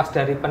sangat luas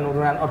dari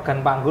penurunan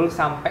organ panggul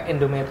sampai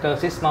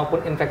endometriosis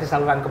maupun infeksi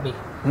saluran kemih.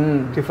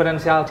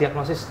 Diferensial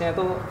diagnosisnya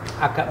itu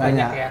agak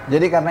banyak ya.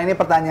 Jadi karena ini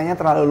pertanyaannya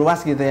terlalu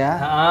luas gitu ya.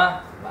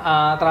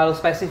 Terlalu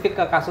spesifik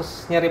ke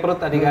kasus nyeri perut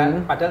tadi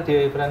kan, padahal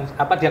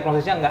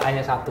diagnosisnya nggak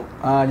hanya satu.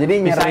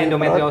 Jadi bisa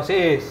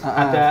endometriosis,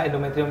 ada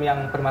endometrium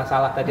yang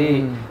bermasalah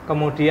tadi,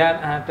 kemudian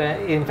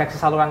ada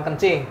infeksi saluran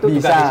kencing, itu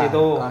juga di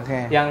situ.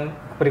 Yang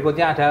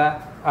berikutnya ada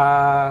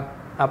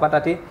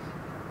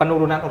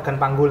penurunan organ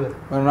panggul.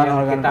 Penurunan yang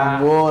organ kita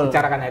panggul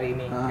bicarakan hari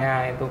ini.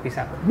 Ya itu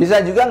bisa. Bisa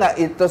juga nggak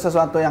itu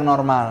sesuatu yang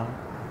normal?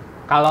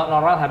 Kalau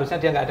normal harusnya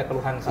dia nggak ada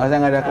keluhan sih.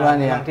 Harusnya nggak ada keluhan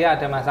ya. Dia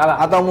ada masalah.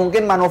 Atau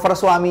mungkin manuver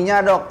suaminya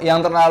dok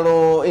yang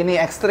terlalu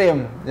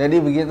ekstrim. Jadi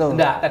begitu.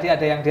 Enggak, tadi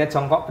ada yang dia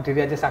jongkok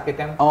berdiri aja sakit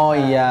kan. Oh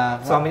iya.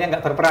 Suaminya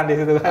nggak berperan di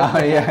situ kan.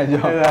 Oh iya,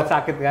 jongkok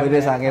sakit kan.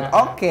 Berdiri sakit.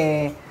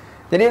 Oke.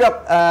 Jadi dok,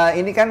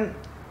 ini kan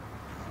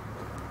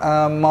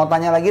mau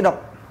tanya lagi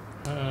dok.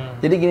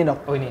 Jadi gini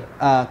dok,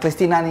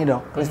 Kristina nih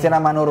dok, Kristina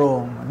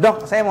Manurung.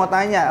 Dok, saya mau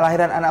tanya,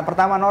 lahiran anak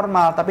pertama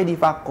normal tapi di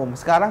vakum.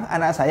 Sekarang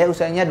anak saya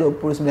usianya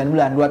 29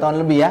 bulan, 2 tahun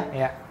lebih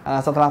ya,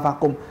 setelah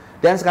vakum.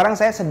 Dan sekarang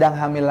saya sedang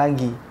hamil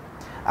lagi.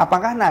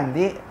 Apakah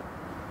nanti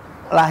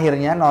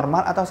lahirnya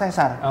normal atau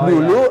sesar?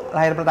 Dulu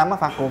lahir pertama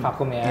vakum.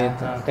 Vakum ya.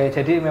 Gitu. Oke,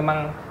 jadi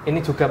memang ini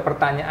juga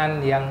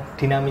pertanyaan yang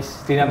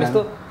dinamis. Dinamis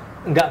tuh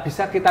nggak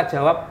bisa kita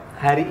jawab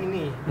hari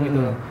ini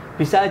gitu.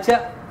 Bisa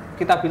aja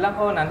kita bilang,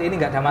 oh nanti ini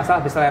nggak ada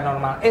masalah, bisa lahir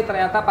normal.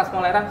 Ternyata pas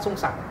mau lahiran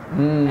sungsang.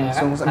 Ya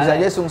kan? Bisa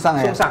aja sungsang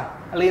ya? Sungsang,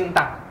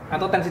 lintang,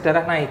 atau tensi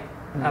darah naik,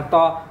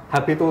 atau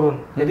HB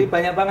turun. Jadi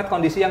banyak banget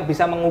kondisi yang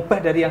bisa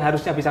mengubah dari yang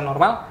harusnya bisa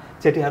normal,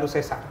 jadi harus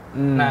sesar.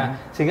 Nah,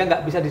 sehingga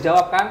nggak bisa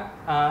dijawab kan,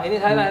 ini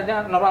saya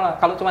lahirnya normal.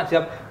 Kalau cuma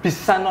jawab,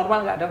 bisa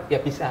normal nggak dok?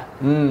 Ya bisa.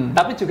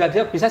 Tapi juga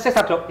dia bisa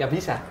sesar dok? Ya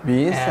bisa.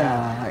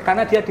 Bisa.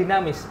 Karena dia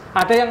dinamis.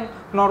 Ada yang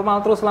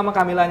normal terus selama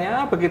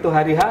kehamilannya, begitu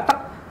hari H,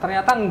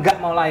 ternyata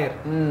nggak mau lahir,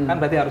 kan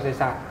berarti harus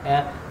sesar.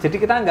 Ya.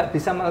 Jadi kita nggak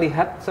bisa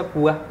melihat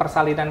sebuah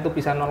persalinan itu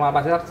bisa normal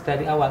apa sesar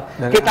dari awal.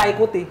 Kita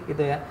ikuti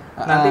gitu ya.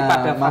 Nanti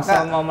pada fase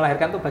mau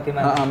melahirkan tuh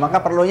bagaimana?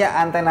 Maka perlunya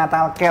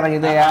antenatal care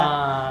gitu ya,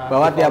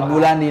 bahwa tiap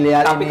bulan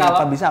dilihat ini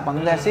apa bisa apa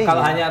enggak sih.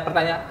 Kalau hanya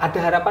pertanyaan, ada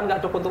harapan nggak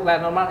dok untuk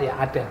lahir normal? Ya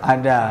ada.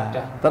 Ada.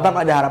 Tetap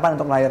ada harapan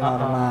untuk lahir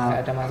normal.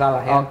 Nggak ada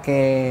masalah ya.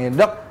 Oke,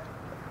 dok.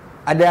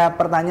 Ada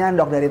pertanyaan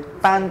dok dari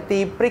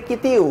Tanti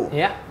Prikitiu.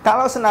 Ya.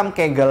 Kalau senam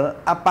Kegel,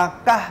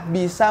 apakah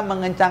bisa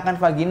mengencangkan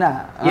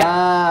vagina?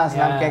 Ya.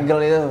 Senam Kegel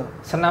itu.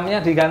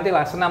 Senamnya diganti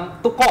lah, senam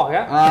Tuko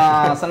ya.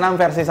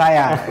 Senam versi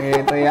saya,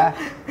 gitu ya.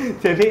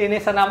 Jadi ini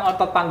senam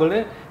otot panggul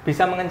ini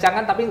bisa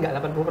mengencangkan tapi nggak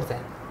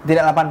 80%.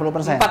 Tidak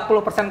 80%?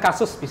 40%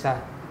 kasus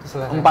bisa.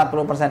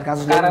 40%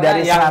 kasus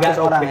dari 100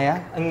 orang ya?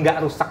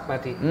 Enggak rusak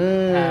berarti.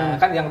 Nah,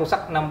 kan yang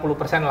rusak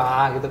 60%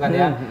 lah gitu kan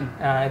ya.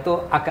 Nah, itu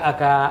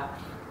agak-agak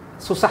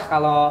susah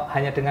kalau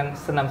hanya dengan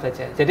senam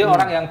saja. Jadi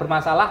orang yang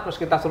bermasalah terus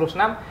kita suruh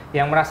senam,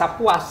 yang merasa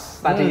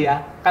puas tadi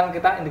ya, kan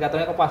kita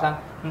indikatornya kepuasan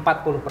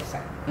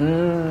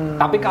 40%.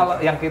 Tapi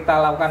kalau yang kita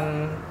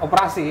lakukan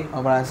operasi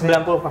 90%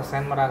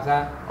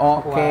 merasa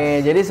puas.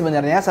 Jadi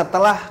sebenarnya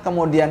setelah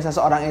kemudian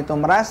seseorang itu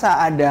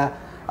merasa ada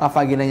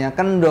vaginanya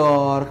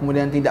kendor,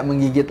 kemudian tidak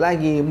menggigit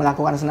lagi,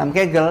 melakukan senam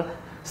Kegel,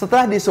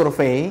 setelah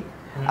disurvei,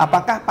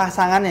 apakah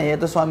pasangannya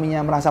yaitu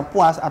suaminya merasa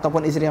puas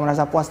ataupun istrinya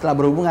merasa puas setelah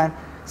berhubungan,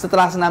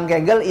 setelah senam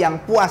Kegel yang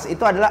puas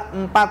itu adalah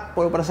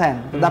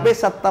 40%. Tetapi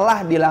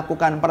setelah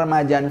dilakukan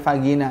peremajaan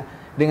vagina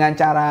dengan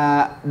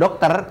cara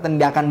dokter,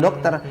 tindakan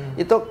dokter,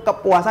 itu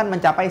kepuasan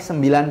mencapai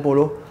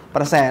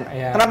 90%.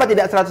 Kenapa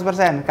tidak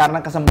 100%? Karena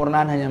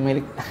kesempurnaan hanya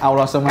milik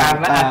Allah semata.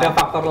 Karena ada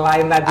faktor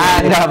lain tadi.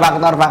 Ada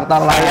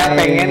faktor-faktor lain. Saya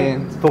pengen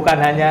bukan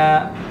hanya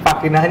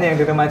vaginanya yang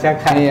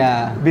diremajakan.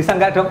 Bisa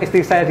nggak dok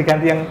istri saya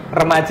diganti yang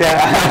remaja?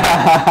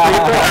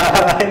 Itu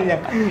lainnya.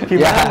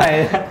 Gimana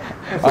ya?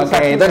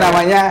 Itu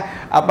namanya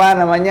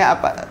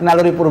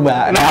naluri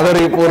purba.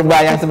 Naluri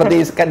purba yang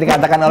seperti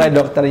dikatakan oleh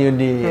Dokter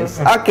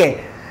Yudhistya.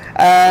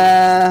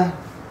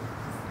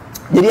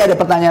 Jadi ada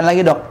pertanyaan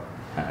lagi dok.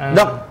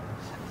 Dok,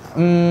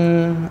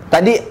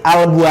 tadi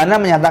Albuana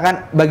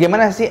menyatakan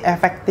bagaimana sih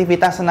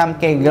efektivitas senam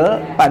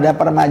Kegel pada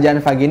peremajaan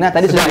vagina?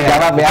 Tadi sudah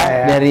dijawab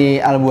ya dari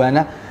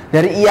Albuana.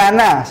 Dari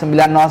Iana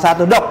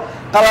 901, dok,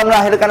 kalau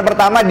melahirkan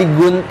pertama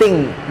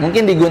digunting,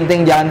 mungkin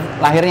digunting jalan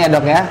lahirnya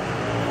dok ya,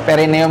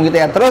 perineum gitu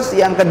ya. Terus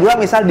yang kedua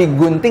misal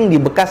digunting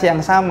di bekas yang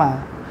sama,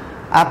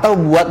 atau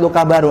buat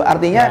luka baru.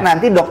 Artinya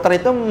nanti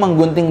dokter itu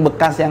menggunting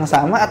bekas yang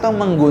sama atau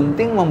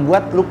menggunting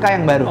membuat luka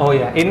yang baru. Oh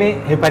ya, ini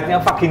hebatnya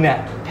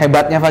vagina.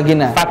 Hebatnya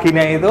vagina.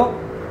 Vagina itu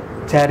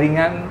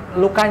jaringan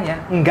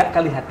lukanya nggak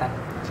kelihatan.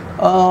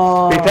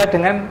 Beda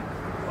dengan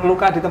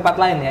luka di tempat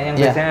lain ya, yang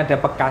biasanya ada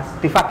bekas.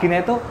 Di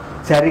vagina itu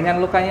jaringan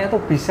lukanya itu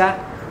bisa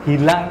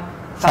hilang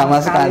sama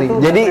sekali.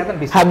 Jadi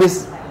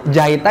habis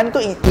jahitan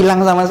itu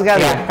hilang sama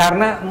sekali. Ya,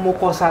 karena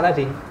mukosa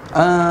tadi.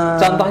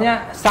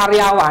 Contohnya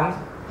sariawan,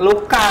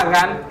 luka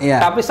kan,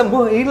 tapi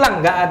sembuh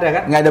hilang, nggak ada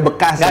kan? Nggak ada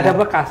bekas. Nggak ada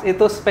bekas.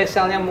 Itu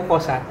spesialnya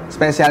mukosa.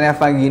 Spesialnya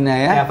vagina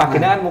ya? Ya,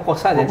 vagina kan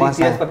mukosa, jadi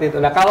dia seperti itu.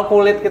 Nah, kalau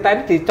kulit kita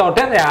ini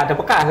dicodet ya ada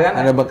bekas kan?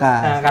 Ada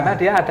bekas. Nah, karena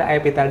dia ada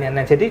epitelnya.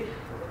 Nah, jadi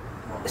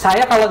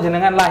saya kalau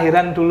jenengan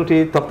lahiran dulu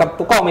di dokter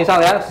Tuko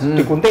misal ya,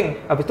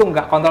 digunting, habis itu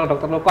nggak kontrol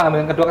dokter Tuko,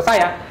 hamil yang kedua ke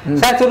saya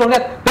suruh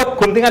lihat, dok,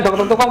 guntingan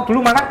dokter Tuko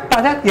dulu mana?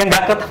 Tanya, ya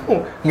nggak ketemu.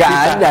 Nggak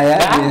ada ya?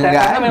 Nggak ada,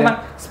 karena memang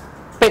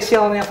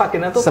spesialnya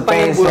vagina tuh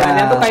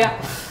penyembuhannya tuh kayak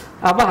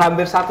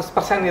hampir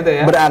 100% gitu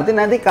ya. Berarti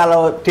nanti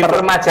kalau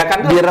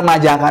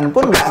diremajakan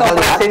pun nggak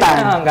kelihatan.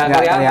 Nggak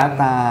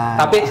kelihatan.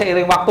 Tapi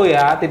seiring waktu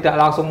ya, tidak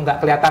langsung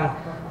nggak kelihatan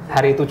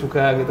hari itu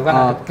juga gitu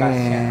kan.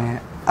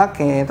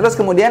 Oke, terus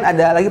kemudian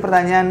ada lagi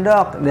pertanyaan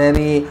dok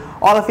dari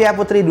Olvia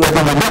Putri 2.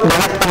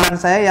 Banyak teman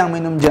saya yang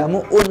minum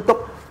jamu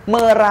untuk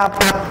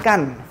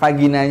merapatkan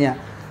vaginanya.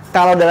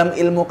 Kalau dalam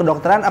ilmu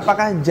kedokteran,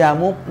 apakah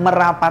jamu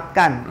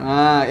merapatkan?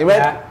 Nah,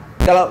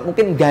 kalau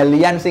mungkin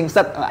galian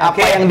singset,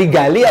 apa yang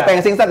digali, apa yang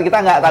singset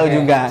kita nggak tahu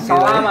juga.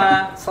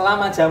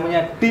 Selama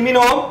jamunya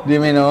diminum,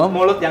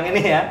 mulut yang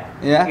ini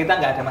ya, kita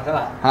nggak ada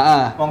masalah.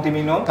 Mau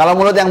diminum. Kalau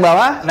mulut yang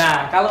bawah?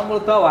 Nah, kalau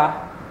mulut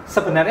bawah,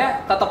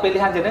 sebenarnya tetap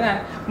pilihan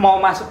jenengan. Mau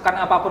masukkan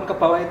apapun ke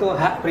bawah itu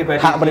hak pribadi.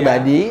 Hak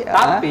pribadi.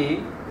 Tapi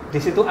di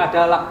situ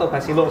ada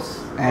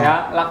lactobacillus.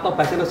 Ya,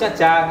 lactobacillusnya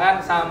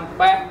jangan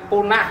sampai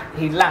punah,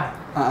 hilang.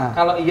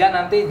 Kalau iya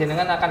nanti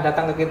jenengan akan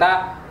datang ke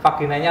kita,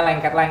 vaginanya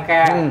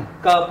lengket-lengket,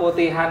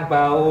 keputihan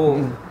bau,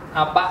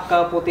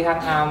 keputihan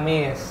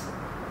amis,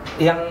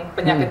 yang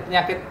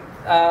penyakit-penyakit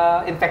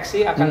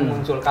infeksi akan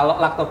muncul kalau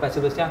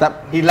lactobacillusnya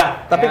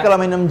hilang. Tapi kalau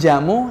minum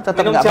jamu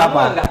tetap nggak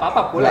apa-apa. Nggak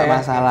apa-apa, boleh. Nggak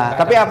masalah.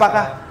 Tapi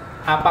apakah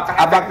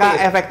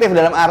efektif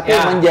dalam arti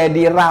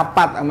menjadi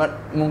rapat,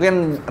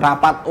 mungkin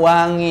rapat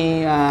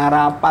wangi,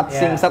 rapat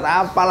singset,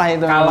 apalah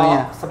itu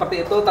namanya. Kalau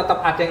seperti itu tetap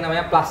ada yang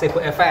namanya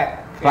placebo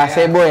effect.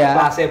 Placebo ya?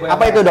 Placebo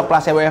apa itu dok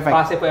placebo effect?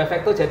 Placebo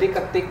effect itu jadi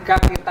ketika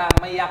kita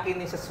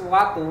meyakini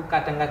sesuatu,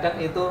 kadang-kadang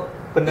itu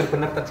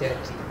benar-benar terjadi.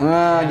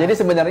 Jadi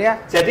sebenarnya?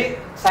 Jadi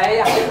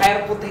saya yakin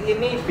air putih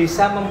ini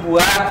bisa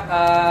membuat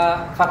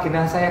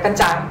vagina saya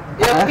kencang.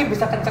 Ya mungkin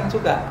bisa kencang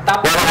juga.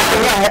 Tapi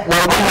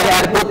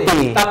air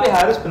putih. Tapi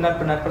harus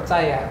benar-benar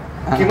percaya.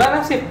 Gimana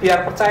sih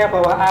biar percaya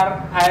bahwa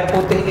air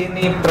putih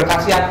ini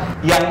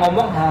berkhasiat? Yang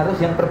ngomong harus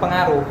yang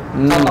berpengaruh.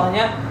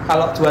 Contohnya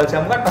kalau jual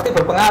jamu kan pasti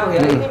berpengaruh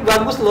ya. Ini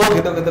bagus loh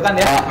gitu kan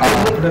ya.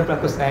 Ini benar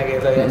bagus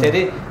gitu ya.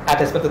 Jadi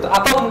ada seperti itu.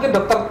 Atau mungkin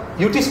dokter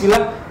Yudhistya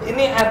bilang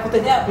ini air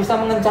putihnya bisa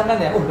mengencangkan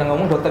ya. Udah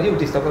ngomong dokter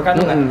Yudhistya, dokter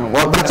kandungan.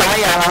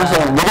 Percaya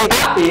langsung. Jadi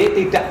tapi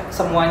tidak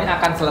semuanya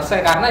akan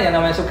selesai karena yang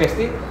namanya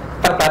sugesti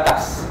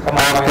terbatas.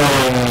 Kemarin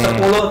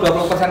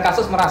 10-20%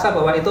 kasus merasa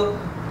bahwa itu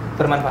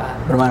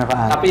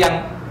bermanfaat. Tapi yang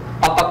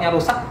ototnya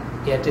rusak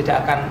ya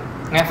tidak akan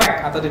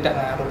ngefek atau tidak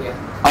ngaruh ya.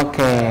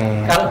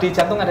 Kalau di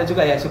jantung ada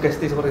juga ya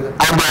sugesti seperti itu.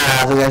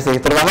 Ada sugesti,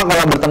 terutama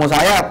kalau bertemu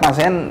saya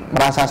pasien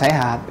merasa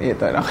sehat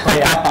gitu. Ya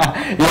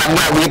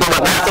enggak begitu dok.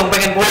 Langsung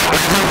pengen pulang.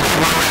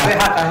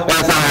 Sehat.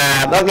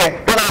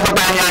 Kita ada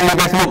pertanyaan di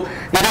Facebook.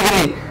 Jadi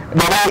gini,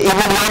 dari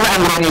Ibu Mana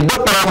Androni,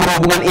 dok kalau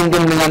berhubungan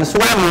intim dengan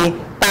suami,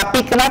 tapi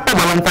kenapa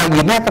dalam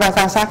vagina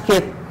terasa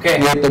sakit?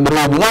 Gitu,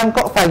 berhubungan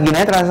kok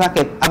vaginanya terasa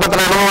sakit? Apa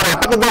terlalu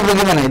rapat atau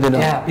bagaimana itu dok?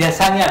 Ya,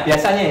 biasanya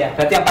ya.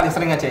 Berarti yang paling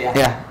sering aja ya.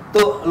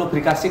 Itu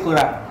lubrikasi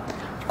kurang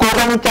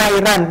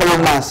cairan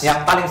pelumas. Yang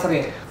paling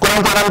sering. Kurang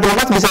cairan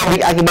pelumas bisa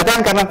diakibatkan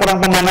karena kurang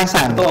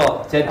pemanasan.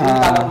 Betul. Jadi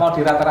kalau mau di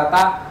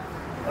rata-rata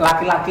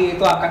laki-laki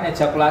itu akan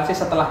ejakulasi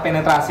setelah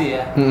penetrasi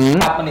ya. 4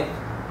 menit.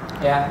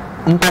 Ya.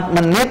 4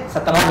 menit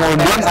setelah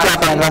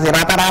penetrasi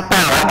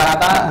rata-rata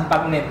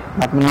 4 menit.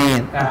 4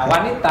 menit. Nah,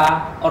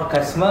 wanita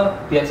orgasme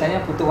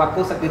biasanya butuh waktu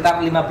sekitar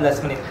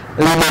 15 menit.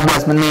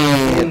 15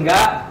 menit.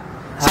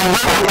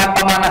 Sehingga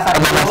pemanasan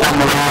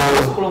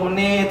 10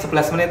 menit,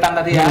 11 menitan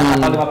tadi ya,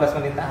 atau 15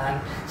 menitan.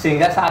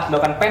 Sehingga saat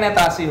dilakukan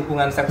penetrasi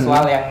hubungan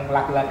seksual yang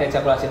laki-laki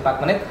ejakulasi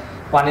 4 menit,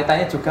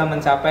 wanitanya juga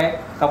mencapai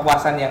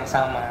kepuasan yang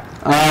sama.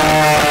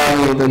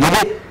 Gitu.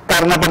 Jadi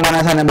karena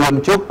pemanasannya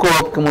belum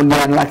cukup,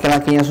 kemudian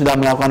laki-lakinya sudah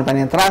melakukan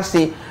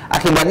penetrasi,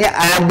 akibatnya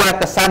ada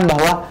kesan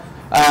bahwa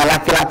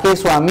laki-laki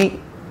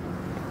suami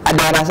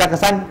ada rasa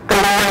kesan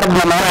keluar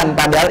duluan,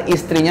 padahal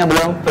istrinya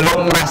belum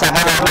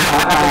merasakan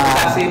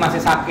apa-apa. Masih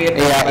sakit.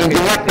 Iya,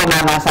 intinya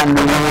pemanasan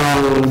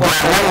dulu,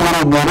 jangan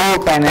buru-buru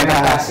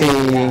penetrasi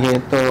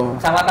gitu.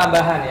 Sama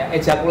tambahan ya,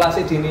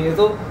 ejakulasi dini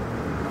itu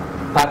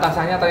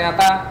batasannya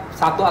ternyata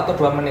 1 atau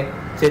 2 menit.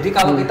 Jadi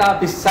kalau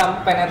kita bisa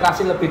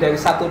penetrasi lebih dari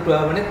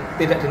 1-2 menit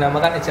tidak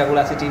dinamakan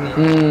ejakulasi dini.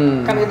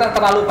 Kan kita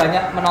terlalu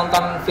banyak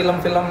menonton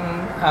film-film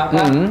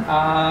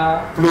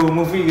blue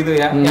movie gitu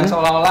ya, yang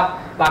seolah-olah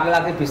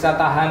laki-laki bisa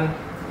tahan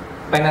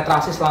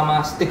penetrasi selama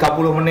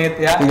 30 menit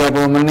ya.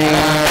 30 menit.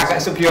 Kakek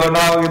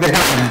Sugiono gitu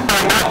ya.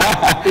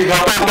 30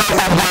 menit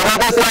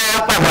itu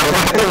siapa?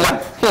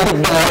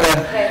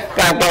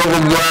 Kakek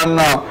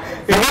Sugiono.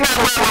 Ini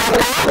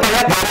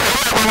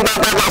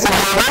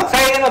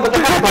saya ingin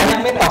membetulkan banyak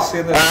mitos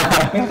gitu.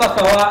 Mitos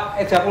bahwa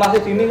ejakulasi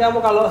dini kamu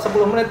kalau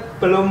 10 menit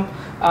belum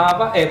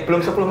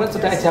belum 10 menit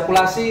sudah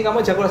ejakulasi,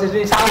 kamu ejakulasi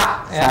dini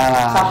salah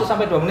ya.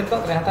 1-2 menit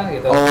kok ternyata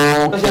gitu.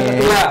 Terus yang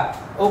kedua,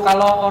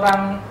 kalau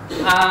orang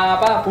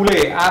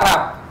bule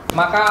Arab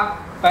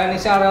maka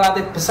penisnya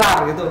relatif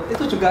besar gitu,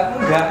 itu juga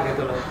enggak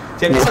gitu loh.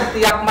 Jadi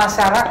setiap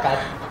masyarakat,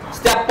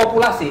 setiap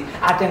populasi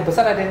ada yang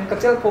besar ada yang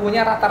kecil,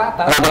 pokoknya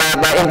rata-rata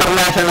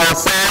international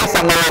size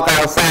sama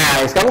local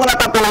size. Kamu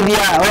kenapa pilih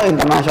dia? Oh,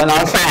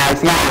 international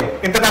size ya.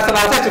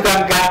 International size juga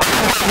enggak.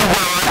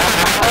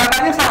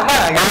 Rata-ratanya sama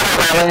gitu.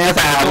 Rata-ratanya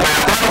sama.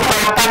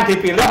 Akan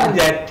dipilih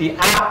menjadi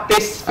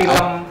artis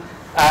film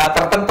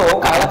tertentu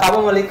kalau kamu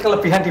memiliki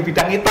kelebihan di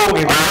bidang itu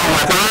gitu.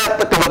 Saya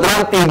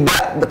kebetulan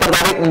tidak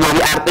tertarik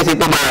menjadi artis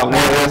itu mau.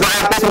 Saya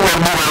artis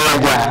mau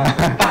aja.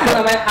 Tapi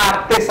namanya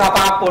artis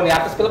apapun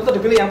ya, artis film itu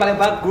dipilih yang paling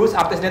bagus,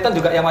 artis sinetron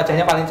juga yang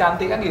wajahnya paling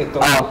cantik kan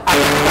gitu.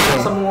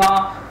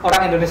 Semua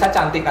orang Indonesia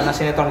cantik karena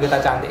sinetron kita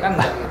cantik kan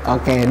gitu.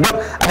 Oke, Dok,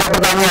 ada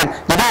pertanyaan.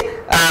 Jadi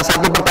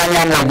satu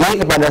pertanyaan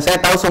lagi kepada saya,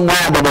 tahu semua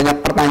ada banyak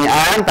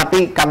pertanyaan,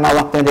 tapi karena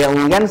waktunya dia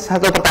umumkan,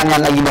 satu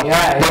pertanyaan lagi, Dok.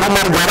 Dari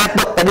Margaret,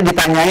 Dok, tadi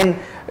ditanyain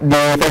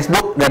di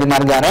Facebook dari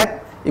Margaret,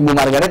 Ibu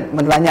Margaret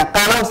bertanya,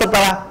 kalau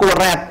setelah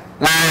kuret,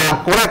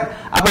 nah kuret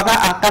apakah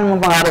akan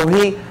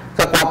mempengaruhi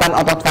kekuatan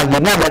otot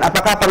vagina dan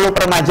apakah perlu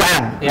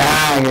peremajaan? Ya,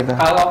 nah, gitu.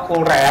 Kalau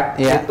kuret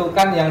itu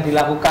kan yang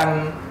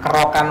dilakukan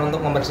kerokan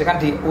untuk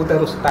membersihkan di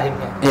uterus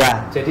rahimnya.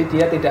 Ya. Jadi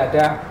dia tidak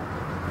ada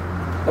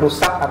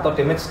rusak atau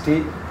damage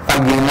di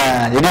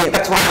vagina. Jadi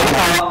kecuali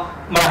kalau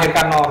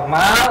melahirkan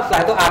normal,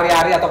 setelah itu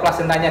ari-ari atau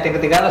plasentanya yang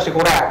ketiga harus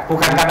dikuret.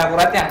 Bukan karena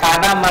kuretnya,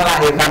 karena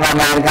melahirkan. Karena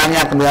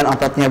melahirkannya, kemudian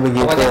ototnya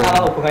begitu. Pokoknya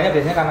kalau hubungannya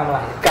biasanya karena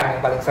melahirkan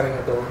yang paling sering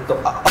itu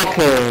untuk.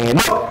 Oke,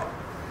 Dok.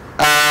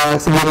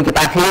 Sebelum kita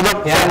akhiri, Dok,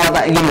 saya mau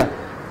tanya gini,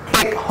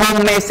 take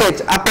home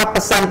message, apa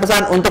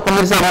pesan-pesan untuk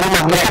pemirsa di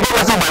rumah? Mereka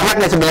masih banyak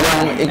nih sebenarnya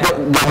yang ikut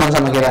gabung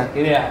sama kita.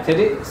 Ini ya.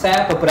 Jadi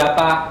saya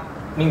beberapa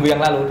minggu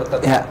yang lalu,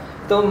 Dokter,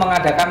 itu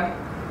mengadakan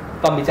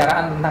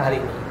pembicaraan tentang hal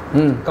ini.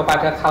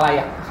 Kepada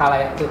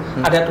khalayak itu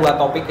ada 2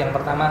 topik. Yang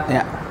pertama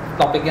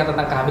topiknya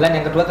tentang kehamilan,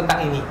 yang kedua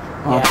tentang ini.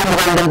 Bukan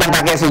tentang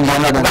kakek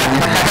Sugiono, tentang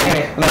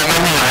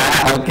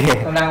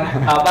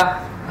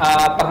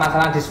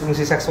permasalahan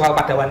disfungsi seksual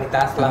pada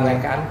wanita setelah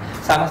melahirkan,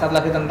 sama satu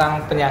lagi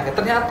tentang penyakit.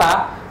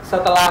 Ternyata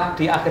setelah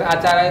di akhir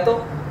acara itu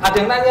ada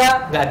yang nanya,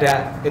 nggak ada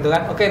gitu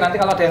kan. Oke,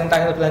 nanti kalau ada yang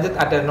tanya lebih lanjut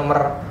ada nomor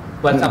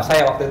WhatsApp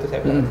saya waktu itu saya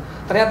bilang.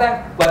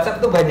 Ternyata WhatsApp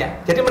itu banyak.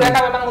 Jadi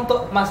mereka memang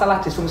untuk masalah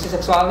disfungsi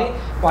seksual ini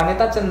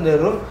wanita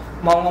cenderung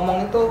mau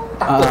ngomong itu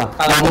takut.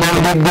 Kalau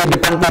ngomong di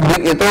depan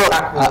publik itu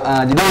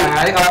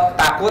jadi kalau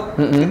takut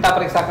kita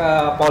periksa ke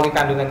poli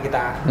kandungan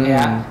kita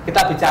ya.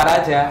 Kita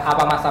bicara aja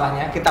apa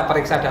masalahnya, kita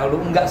periksa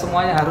dahulu. Enggak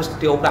semuanya harus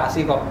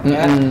dioperasi kok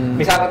ya.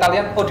 Misal kita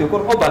lihat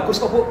diukur, bagus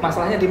kok Bu,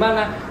 masalahnya di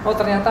mana? Oh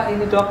ternyata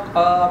ini Dok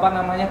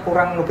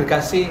kurang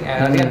lubrikasi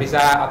ya, nanti kan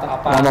bisa atau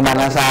apa.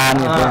 Pemanasan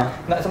gitu ya.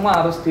 Enggak semua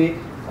harus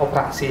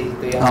dioperasi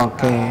gitu ya.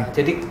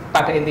 Jadi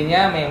pada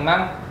intinya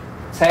memang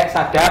saya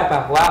sadar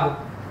bahwa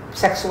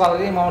seksual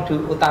ini mau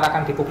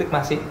diutarakan di publik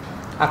masih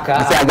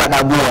agak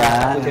tabu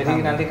ya.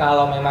 Jadi nanti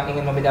kalau memang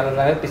ingin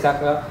membicarakan bisa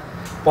ke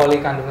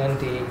poli kandungan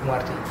di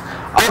Moewardi.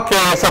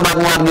 Oke, Sobat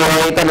Moewardi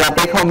WAE, itu adalah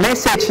take home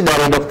message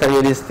dari Dr.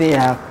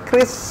 Yudhistya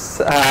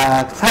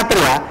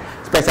Satria,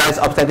 spesialis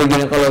obstetrik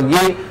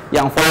ginekologi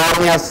yang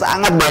followernya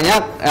sangat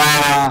banyak.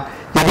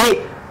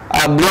 Jadi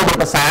beliau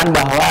berpesan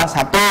bahwa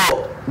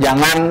satu,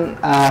 jangan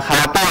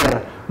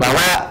khawatir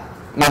bahwa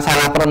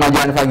masalah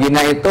peremajaan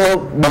vagina itu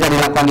bisa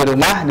dilakukan di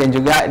rumah dan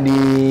juga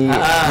di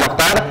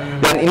dokter.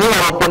 Dan ini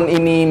walaupun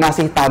ini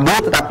masih tabu,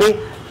 tetapi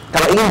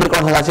kalau ingin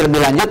berkonsultasi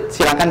lebih lanjut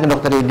silakan ke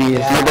dokter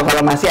Yudhistya.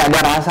 Kalau masih ada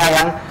rasa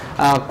yang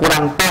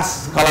kurang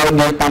pas kalau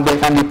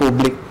ditampilkan di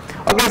publik.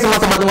 Oke,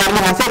 semua sobat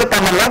Moewardi, hasil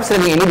rekaman live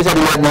streaming ini bisa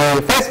dilihat di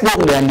Facebook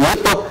dan di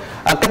YouTube.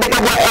 Ketika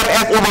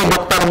RSUD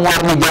Dr.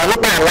 Moewardi, jangan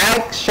lupa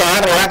like,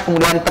 share ya,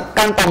 kemudian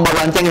tekan tombol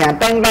loncengnya,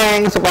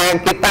 teng-teng, supaya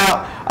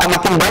kita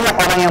makin banyak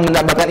orang yang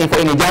mendapatkan info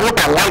ini. Jangan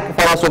lupa like,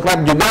 follow,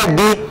 subscribe juga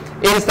di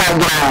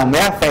Instagram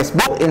ya,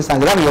 Facebook,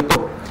 Instagram,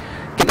 YouTube.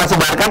 Kita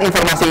sebarkan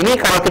informasi ini.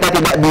 Kalau kita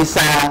tidak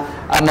bisa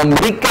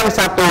memberikan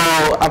satu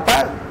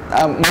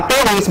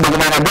materi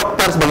sebagaimana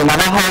dokter,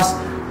 sebagaimana host,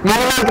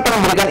 minimal kita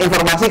memberikan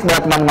informasi kepada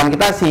teman-teman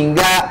kita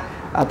sehingga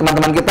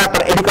teman-teman kita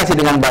teredukasi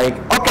dengan baik.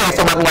 Oke,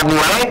 Sobat Moewardi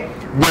WAE,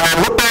 jangan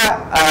lupa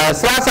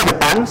Selasa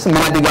depan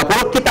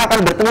 9.30 kita akan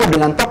bertemu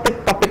dengan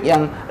topik-topik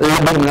yang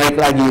lebih menarik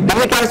lagi.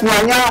 Demikian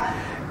semuanya,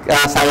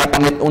 saya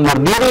pamit undur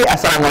diri.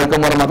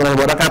 Assalamualaikum warahmatullahi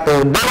wabarakatuh.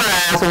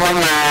 Dadah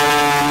semuanya.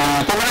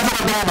 Terima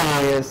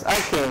kasih,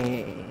 Oke.